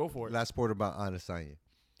 Yeah, go for it. Last part about Adesanya.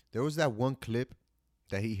 There was that one clip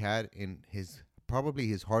that he had in probably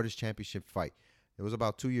his hardest championship fight. It was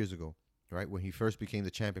about 2 years ago, right? When he first became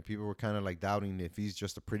the champion. People were kind of like doubting if he's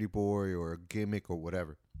just a pretty boy or a gimmick or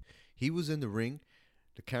whatever. He was in the ring.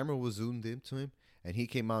 The camera was zoomed into him. And he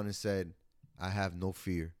came out and said, I have no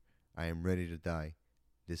fear. I am ready to die.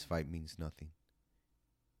 This fight means nothing.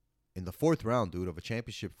 In the 4th round, dude, of a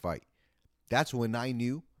championship fight, that's when I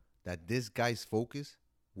knew that this guy's focus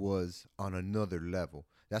was on another level.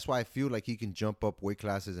 That's why I feel like he can jump up weight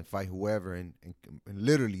classes and fight whoever. And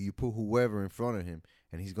literally, you put whoever in front of him,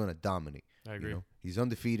 and he's going to dominate. I agree. You know? He's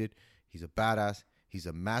undefeated. He's a badass. He's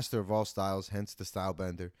a master of all styles, hence the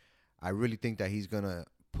Stylebender. I really think that he's going to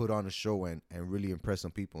put on a show and really impress some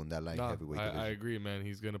people in that light heavyweight division. I agree, man.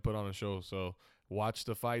 He's going to put on a show. So watch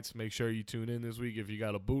the fights. Make sure you tune in this week. If you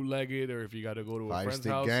got to bootleg it or if you got to go to a friend's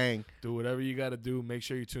house, gang. Do whatever you got to do. Make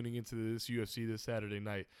sure you're tuning into this UFC this Saturday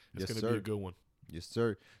night. It's going to be a good one. Yes,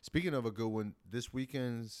 sir. Speaking of a good one, this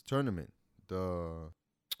weekend's tournament,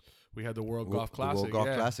 we had the World Golf Classic. The World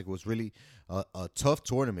Golf Classic was really a tough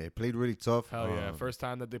tournament. It played really tough. Hell yeah. First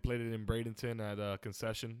time that they played it in Bradenton at a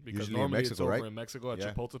concession. Because usually normally in Mexico, it's over right? in Mexico at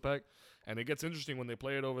Chapultepec. And it gets interesting when they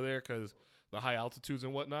play it over there because the high altitudes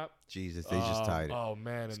and whatnot. Jesus, they just tied it. Oh,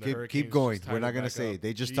 man. And keep going. We're not going to say it.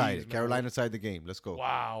 They just tied it. Man. Carolina tied the game. Let's go.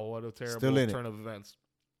 Wow, what a terrible turn of events.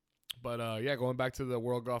 But, going back to the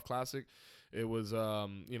World Golf Classic, it was,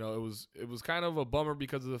 it was kind of a bummer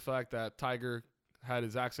because of the fact that Tiger had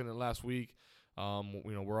his accident last week.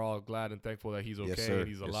 We're all glad and thankful that he's okay, yes, sir. and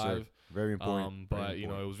he's alive. Very important. But very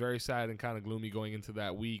important. it was very sad and kind of gloomy going into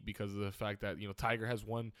that week because of the fact that Tiger has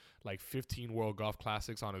won like 15 World Golf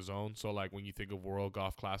Classics on his own. So like when you think of World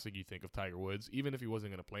Golf Classic, you think of Tiger Woods, even if he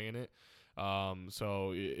wasn't going to play in it.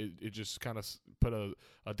 So it just kind of put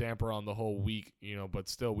a damper on the whole week, But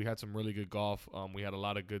still, we had some really good golf. We had a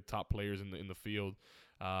lot of good top players in the field.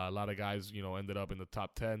 A lot of guys, ended up in the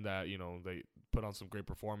top 10 that they put on some great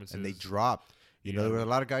performances. And they dropped. There were a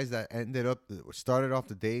lot of guys that started off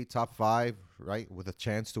the day top 5, right, with a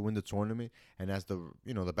chance to win the tournament. And as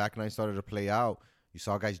the back nine started to play out, you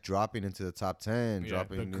saw guys dropping into the top 10,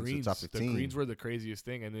 dropping into the top 15. The greens were the craziest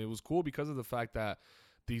thing, and it was cool because of the fact that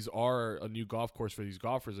these are a new golf course for these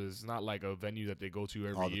golfers. It's not like a venue that they go to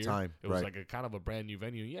every all the year. Time. It was like a kind of a brand new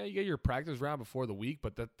venue. Yeah, you get your practice round before the week,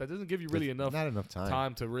 but that doesn't give you really not enough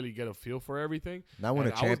time to really get a feel for everything. Not when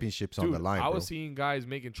a championship's on the line, I bro. was seeing guys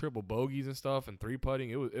making triple bogeys and stuff and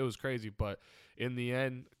 3-putting. It was crazy, but in the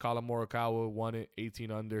end, Collin Morikawa won it,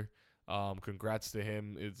 18 under. Congrats to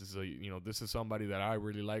him. This is somebody that I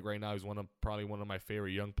really like right now. He's probably one of my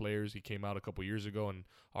favorite young players. He came out a couple years ago and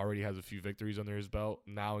already has a few victories under his belt,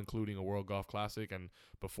 now including a World Golf Classic, and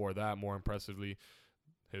before that, more impressively,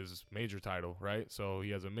 his major title, right? So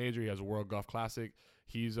he has a major, he has a World Golf Classic.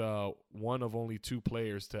 He's one of only 2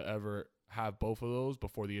 players to ever have both of those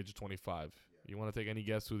before the age of 25. You want to take any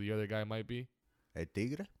guess who the other guy might be? El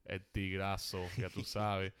Tigre? El Tigrazo, ya tú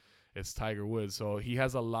sabes. It's Tiger Woods. So he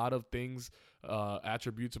has a lot of things,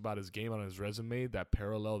 attributes about his game on his resume that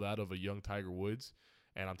parallel that of a young Tiger Woods.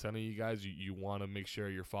 And I'm telling you guys, you want to make sure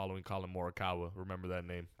you're following Collin Morikawa. Remember that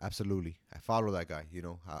name. Absolutely. I follow that guy,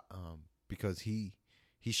 because he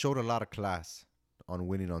showed a lot of class on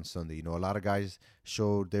winning on Sunday. A lot of guys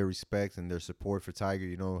showed their respect and their support for Tiger.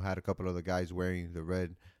 Had a couple other guys wearing the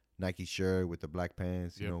red Nike shirt with the black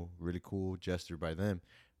pants, Yep. Really cool gesture by them.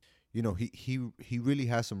 He really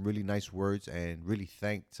has some really nice words and really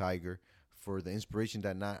thanked Tiger for the inspiration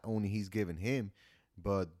that not only he's given him,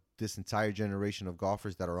 but this entire generation of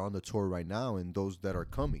golfers that are on the tour right now and those that are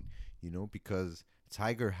coming, because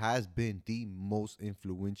Tiger has been the most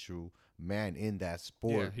influential man in that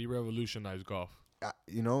sport. Yeah, he revolutionized golf.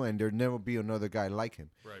 And there'll never be another guy like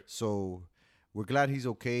him. Right. So we're glad he's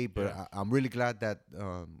okay, but Yeah. I'm really glad that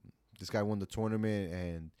this guy won the tournament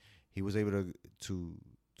and he was able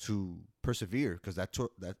to persevere, because that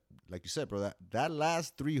like you said, bro, that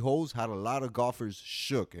last 3 holes had a lot of golfers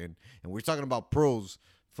shook, and we're talking about pros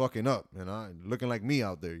fucking up, looking like me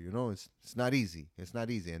out there. It's not easy. It's not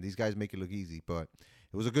easy, and these guys make it look easy, but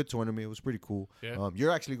it was a good tournament. It was pretty cool. Yeah.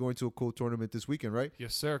 You're actually going to a cool tournament this weekend, right?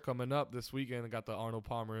 Yes, sir. Coming up this weekend, I got the Arnold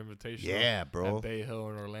Palmer Invitational. Yeah, bro. At Bay Hill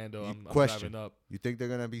in Orlando. I'm Question: driving up. You think they're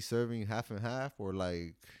gonna be serving half and half, or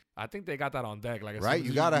like? I think they got that on deck. Like, right,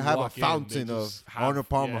 you gotta have a fountain of Arnold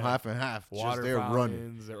Palmer half and half. Water just there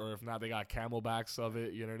fountains, running. or if not, they got camelbacks of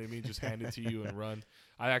it. You know what I mean? Just hand it to you and run.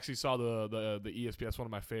 I actually saw the ESPN. That's one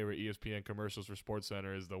of my favorite ESPN commercials for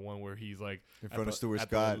SportsCenter. Is the one where he's like in front of Stuart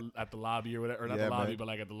Scott at the lobby or whatever, or not the lobby, but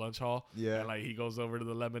like at the lunch hall. Yeah, and like he goes over to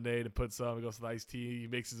the lemonade and puts some. He goes to the iced tea. He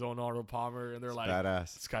makes his own Arnold Palmer, and they're like,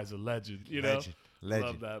 badass. This guy's a legend. Legend.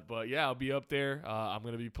 Love that. But yeah, I'll be up there. I'm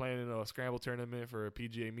going to be playing in a scramble tournament for a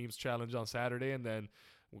PGA Memes Challenge on Saturday. And then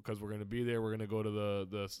because we're going to be there, we're going to go to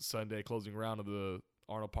the Sunday closing round of the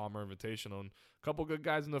Arnold Palmer Invitational. And a couple good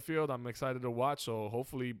guys in the field I'm excited to watch. So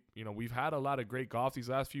hopefully, we've had a lot of great golf these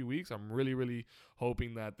last few weeks. I'm really, really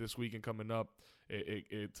hoping that this weekend coming up,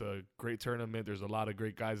 it's a great tournament. There's a lot of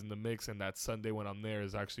great guys in the mix, and that Sunday when I'm there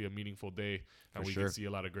is actually a meaningful day, and we can see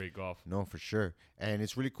a lot of great golf. No, for sure. And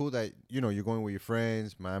it's really cool that, you're going with your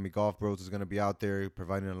friends. Miami Golf Bros is going to be out there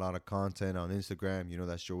providing a lot of content on Instagram.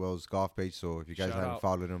 That's Joel's golf page. So if you guys haven't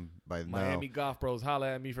followed him by now, Miami Golf Bros,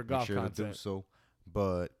 holla at me for golf content. To do so.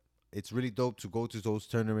 But it's really dope to go to those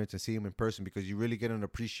tournaments and see them in person, because you really get an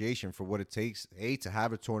appreciation for what it takes, A, to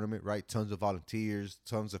have a tournament, right? Tons of volunteers,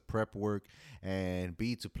 tons of prep work, and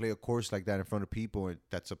B, to play a course like that in front of people, and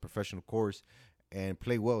that's a professional course, and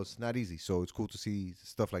play well. It's not easy. So it's cool to see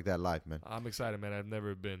stuff like that live, man. I'm excited, man. I've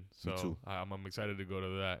never been. So Me too. I'm excited to go to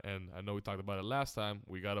that. And I know we talked about it last time.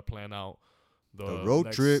 We got to plan out the road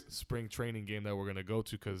next trip, spring training game that we're going to go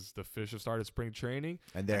to, because the Fish have started spring training.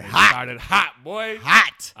 And they're they hot. Started hot, boy.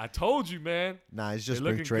 Hot. I told you, man. Nah, it's just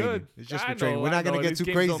They're spring training. good. It's just I spring training. know, We're not going to get These too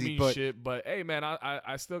games don't crazy. mean shit, but hey, man,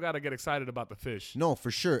 I still got to get excited about the Fish. No,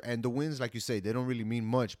 for sure. And the wins, like you say, they don't really mean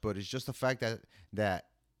much, but it's just the fact that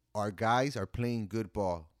our guys are playing good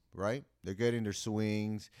ball, right? They're getting their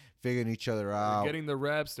swings, figuring each other out. They're getting the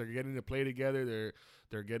reps. They're getting to play together.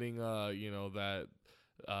 They're getting, that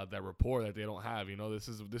that rapport that they don't have. You know, this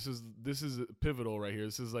is pivotal right here.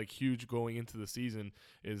 This is like huge going into the season.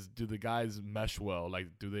 Is do the guys mesh well? Like,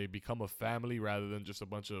 do they become a family rather than just a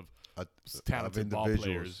bunch of talented ball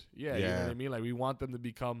players? Yeah, you know what I mean. Like, we want them to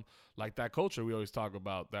become like that culture we always talk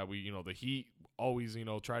about. That we, you know, the Heat always, you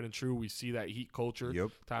know, tried and true. We see that Heat culture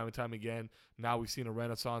time and time again. Now we've seen a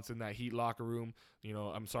renaissance in that Heat locker room. You know,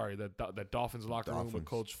 I'm sorry, that Dolphins locker room with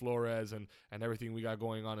Coach Flores and everything we got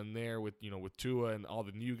going on in there with, you know, with Tua and all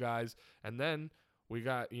the new guys. And then we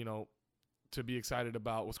got, you know, to be excited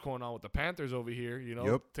about what's going on with the Panthers over here, you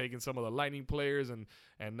know, taking some of the Lightning players and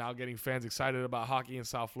now getting fans excited about hockey in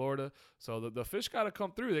South Florida. So the Fish got to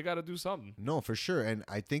come through. They got to do something. No, for sure. And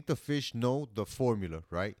I think the Fish know the formula,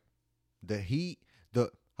 right?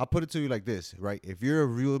 I'll put it to you like this, right? If you're a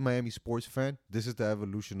real Miami sports fan, this is the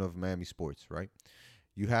evolution of Miami sports, right?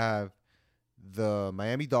 You have the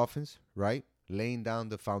Miami Dolphins, right? Laying down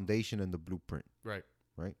the foundation and the blueprint. Right.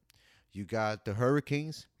 Right? You got the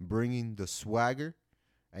Hurricanes bringing the swagger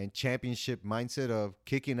and championship mindset of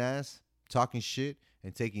kicking ass, talking shit,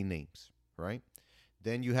 and taking names, right?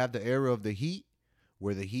 Then you have the era of the Heat,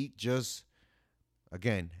 where the Heat just,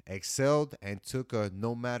 again, excelled and took a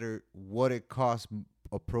no matter what it costs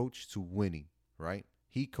approach to winning, right?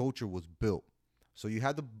 Heat culture was built. So you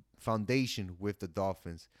had the foundation with the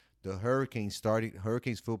Dolphins. The Hurricanes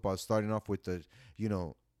football starting off with the, you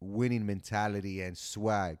know, winning mentality and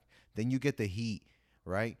swag. Then you get the Heat,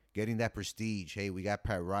 right? Getting that prestige. Hey, we got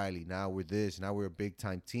Pat Riley. Now we're this. Now we're a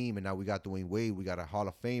big-time team. And now we got Dwayne Wade. We got a Hall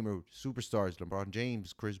of Famer, superstars, LeBron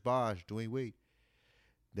James, Chris Bosh, Dwayne Wade.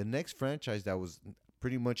 The next franchise that was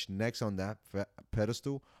pretty much next on that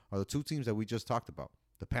pedestal are the two teams that we just talked about,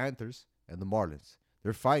 the Panthers and the Marlins.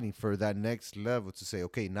 They're fighting for that next level to say,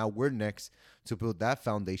 okay, now we're next to build that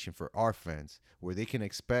foundation for our fans where they can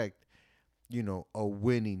expect, you know, a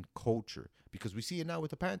winning culture. Because we see it now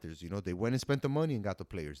with the Panthers. You know, they went and spent the money and got the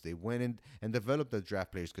players. They went and developed the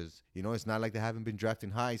draft players because, you know, it's not like they haven't been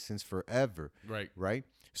drafting high since forever. Right?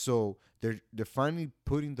 So they're finally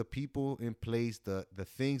putting the people in place, the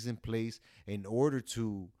things in place in order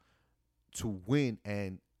to win.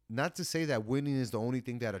 And not to say that winning is the only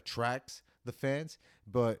thing that attracts the fans,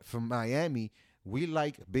 but for Miami, we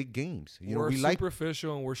like big games. We're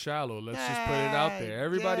superficial and we're shallow. Let's just put it out there.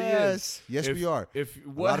 Everybody is. Yes, we are.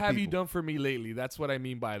 What have you done for me lately? That's what I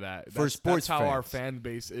mean by that. That's how our fan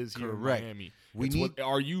base is here in Miami.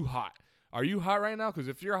 Are you hot? Are you hot right now? Because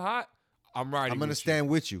if you're hot, I'm riding. I'm gonna stand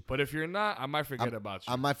with you. But if you're not, I might forget about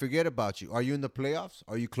you. I might forget about you. Are you in the playoffs?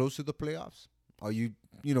 Are you close to the playoffs? Are you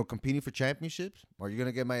competing for championships? Are you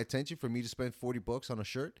gonna get my attention for me to spend $40 on a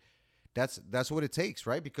shirt? That's what it takes,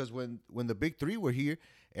 right? Because when the big three were here,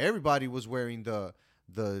 everybody was wearing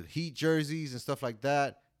the Heat jerseys and stuff like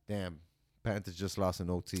that. Damn, Panthers just lost an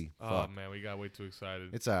OT. Oh man, we got way too excited.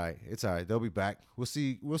 It's all right. They'll be back. We'll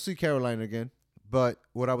see Carolina again. But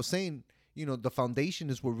what I was saying, the foundation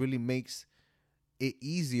is what really makes it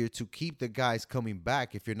easier to keep the guys coming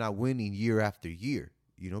back if you're not winning year after year.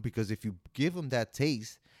 Because if you give them that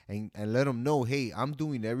taste and let them know, hey, I'm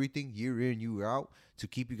doing everything year in, year out to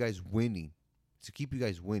keep you guys winning.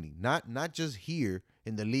 Not just here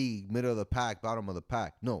in the league, middle of the pack, bottom of the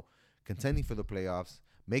pack. No, contending for the playoffs,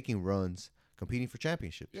 making runs, competing for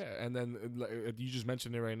championships. Yeah, and then you just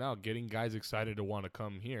mentioned it right now, getting guys excited to want to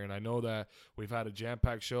come here. And I know that we've had a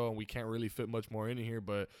jam-packed show and we can't really fit much more in here,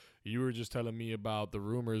 but you were just telling me about the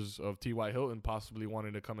rumors of T.Y. Hilton possibly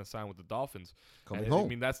wanting to come and sign with the Dolphins. Coming home. I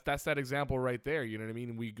mean, that's that example right there. You know what I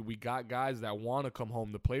mean? We got guys that want to come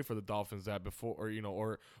home to play for the Dolphins that before,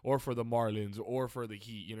 or for the Marlins or for the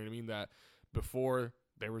Heat. You know what I mean? That before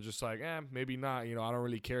they were just like, maybe not. I don't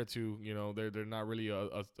really care to. They're not really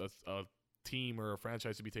a team or a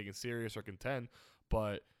franchise to be taken serious or contend,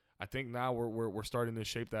 but I think now we're starting to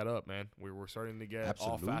shape that up, man. We're starting to get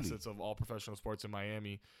all facets of all professional sports in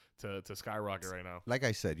Miami to skyrocket right now. Like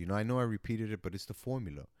I said, I know I repeated it, but it's the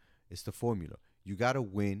formula. You got to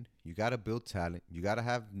win. You got to build talent. You got to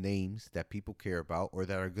have names that people care about or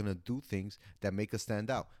that are going to do things that make us stand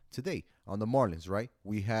out. Today on the Marlins, right,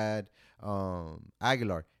 we had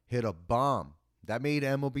Aguilar hit a bomb. That made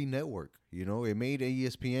MLB Network, it made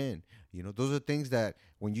ESPN. Those are things that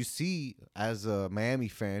when you see as a Miami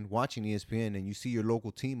fan watching ESPN and you see your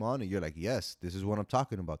local team on it, you're like, yes, this is what I'm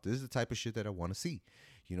talking about. This is the type of shit that I want to see,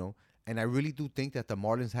 And I really do think that the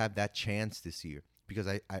Marlins have that chance this year because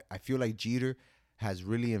I feel like Jeter has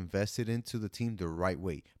really invested into the team the right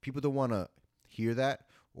way. People don't want to hear that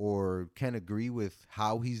or can't agree with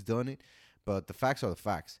how he's done it, but the facts are the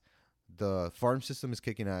facts. The farm system is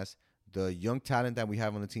kicking ass. The young talent that we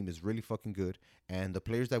have on the team is really fucking good. And the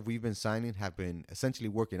players that we've been signing have been essentially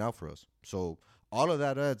working out for us. So all of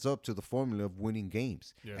that adds up to the formula of winning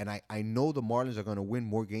games. Yeah. And I know the Marlins are going to win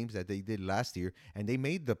more games than they did last year, and they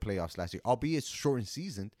made the playoffs last year, albeit shortened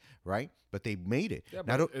season, right? But they made it. Yeah,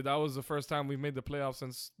 but that was the first time we made the playoffs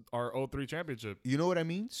since our 03 championship. You know what I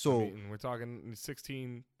mean? So we're talking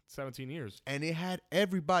 16, 17 years. And it had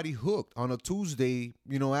everybody hooked on a Tuesday,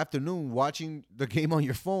 afternoon, watching the game on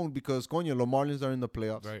your phone because, coño, the Marlins are in the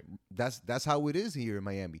playoffs. Right. That's how it is here in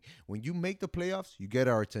Miami. When you make the playoffs, you get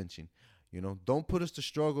our attention. Don't put us to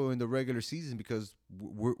struggle in the regular season because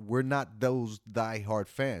we're not those die-hard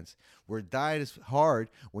fans. We're die-hard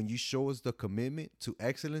when you show us the commitment to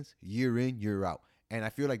excellence year in, year out. And I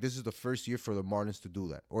feel like this is the first year for the Marlins to do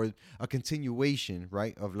that, or a continuation,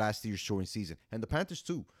 right, of last year's shortened season. And the Panthers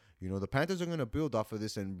too. The Panthers are going to build off of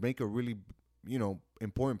this and make a really,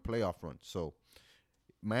 important playoff run. So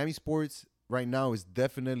Miami sports right now is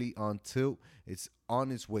definitely on tilt. It's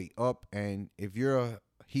on its way up. And if you're a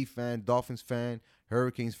Heat fan, Dolphins fan,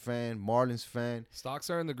 Hurricanes fan, Marlins fan, stocks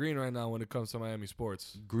are in the green right now when it comes to Miami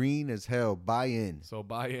sports. Green as hell. Buy in. So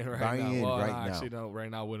buy in right now. Well, actually, no. Right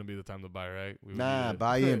now wouldn't be the time to buy, right?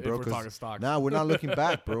 Buy in, bro. If we're talking stocks. We're not looking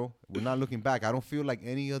back, bro. We're not looking back. I don't feel like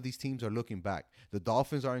any of these teams are looking back. The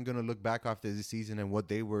Dolphins aren't going to look back after this season and what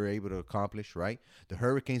they were able to accomplish, right? The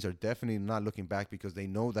Hurricanes are definitely not looking back because they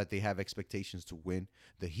know that they have expectations to win.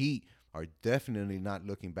 The Heat are definitely not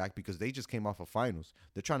looking back because they just came off of finals.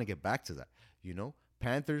 They're trying to get back to that,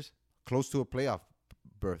 Panthers, close to a playoff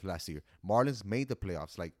berth last year. Marlins made the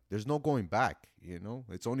playoffs. Like, there's no going back,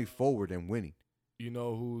 It's only forward and winning. You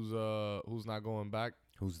know who's not going back?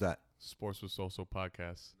 Who's that? Sports with Soso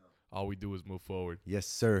podcast. All we do is move forward. Yes,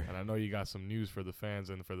 sir. And I know you got some news for the fans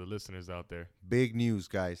and for the listeners out there. Big news,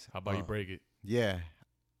 guys. How about you break it? Yeah.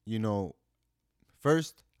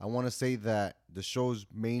 First, I want to say that the show's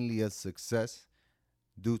mainly a success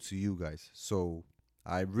due to you guys. So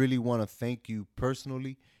I really want to thank you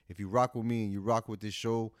personally. If you rock with me and you rock with this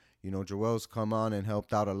show, Joel's come on and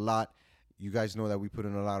helped out a lot. You guys know that we put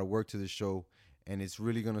in a lot of work to this show, and it's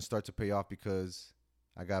really going to start to pay off because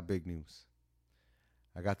I got big news.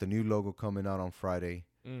 I got the new logo coming out on Friday,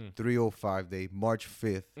 305 day, March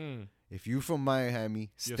 5th. If you from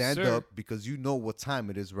Miami, stand up because you know what time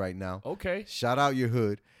it is right now. Okay. Shout out your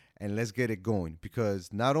hood, and let's get it going.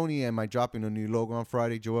 Because not only am I dropping a new logo on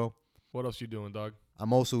Friday, Joel. What else you doing, dog?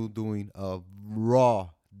 I'm also doing a raw,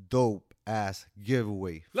 dope-ass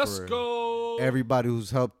giveaway. Let's go. Everybody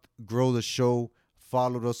who's helped grow the show,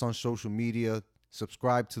 followed us on social media,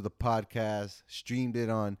 subscribed to the podcast, streamed it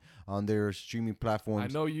on their streaming platforms.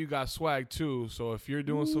 I know you got swag, too. So if you're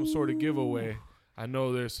doing some sort of giveaway, I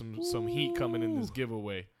know there's some heat coming in this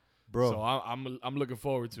giveaway, bro. So I'm looking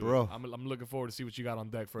forward to it. I'm looking forward to see what you got on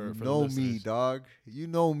deck for the listeners. You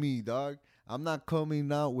know me, dog. I'm not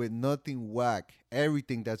coming out with nothing whack.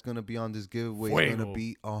 Everything that's gonna be on this giveaway is gonna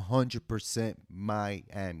be 100%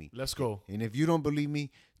 Miami. Let's go. And if you don't believe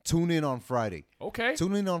me, tune in on Friday. Okay.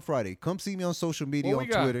 Tune in on Friday. Come see me on social media on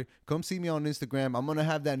Twitter. Come see me on Instagram. I'm gonna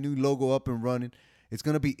have that new logo up and running. It's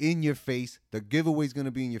going to be in your face. The giveaway is going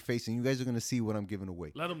to be in your face, and you guys are going to see what I'm giving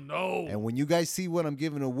away. Let them know. And when you guys see what I'm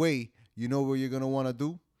giving away, you know what you're going to want to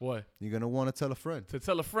do? What? You're going to want to tell a friend. To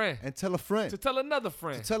tell a friend. And tell a friend. To tell another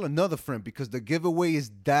friend. To tell another friend, because the giveaway is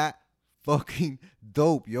that fucking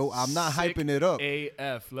dope, yo. I'm not hyping it up.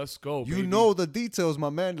 AF. Let's go, You know the details, my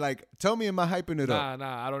man. Like, tell me, am I hyping it up?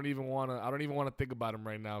 Nah. I don't even want to think about them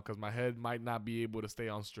right now because my head might not be able to stay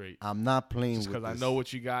on straight. I'm not playing just with this. Because I know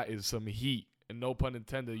what you got is some heat. And no pun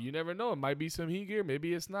intended. You never know. It might be some heat gear.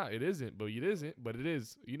 Maybe it's not. It isn't. But it isn't. But it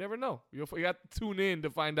is. You never know. You got to tune in to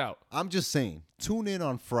find out. I'm just saying. Tune in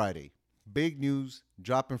on Friday. Big news.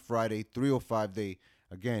 Dropping Friday. 305 day.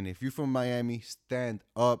 Again, if you're from Miami, stand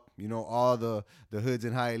up. All the hoods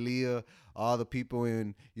in Hialeah. All the people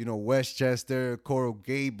in, Westchester, Coral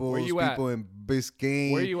Gables. People in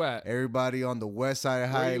Biscayne. Where you at? Everybody on the west side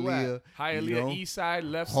of Hialeah. Hialeah, east side,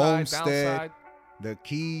 left Homestead, side, down side. The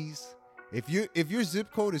Keys. If your zip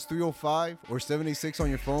code is 305 or 786 on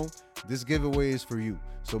your phone, this giveaway is for you.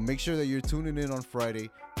 So make sure that you're tuning in on Friday,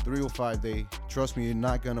 305 day. Trust me, you're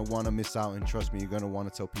not going to want to miss out. And trust me, you're going to want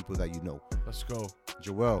to tell people that you know. Let's go.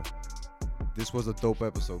 Joel, this was a dope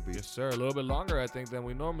episode, B. Yes, sir. A little bit longer, I think, than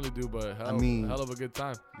we normally do, but hell of a good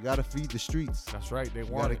time. You got to feed the streets. That's right. They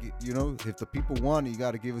want it. If the people want it, you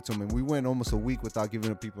got to give it to them. And we went almost a week without giving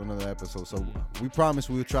the people another episode. So we promise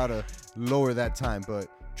we'll try to lower that time. But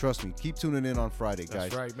trust me, keep tuning in on Friday,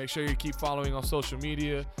 guys. That's right. Make sure you keep following on social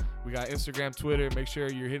media. We got Instagram, Twitter. Make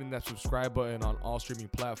sure you're hitting that subscribe button on all streaming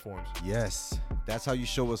platforms. Yes. That's how you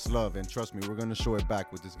show us love. And trust me, we're going to show it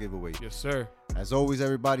back with this giveaway. Yes, sir. As always,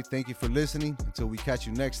 everybody, thank you for listening. Until we catch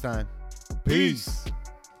you next time. Peace.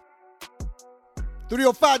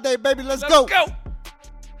 305 day, baby. Let's go.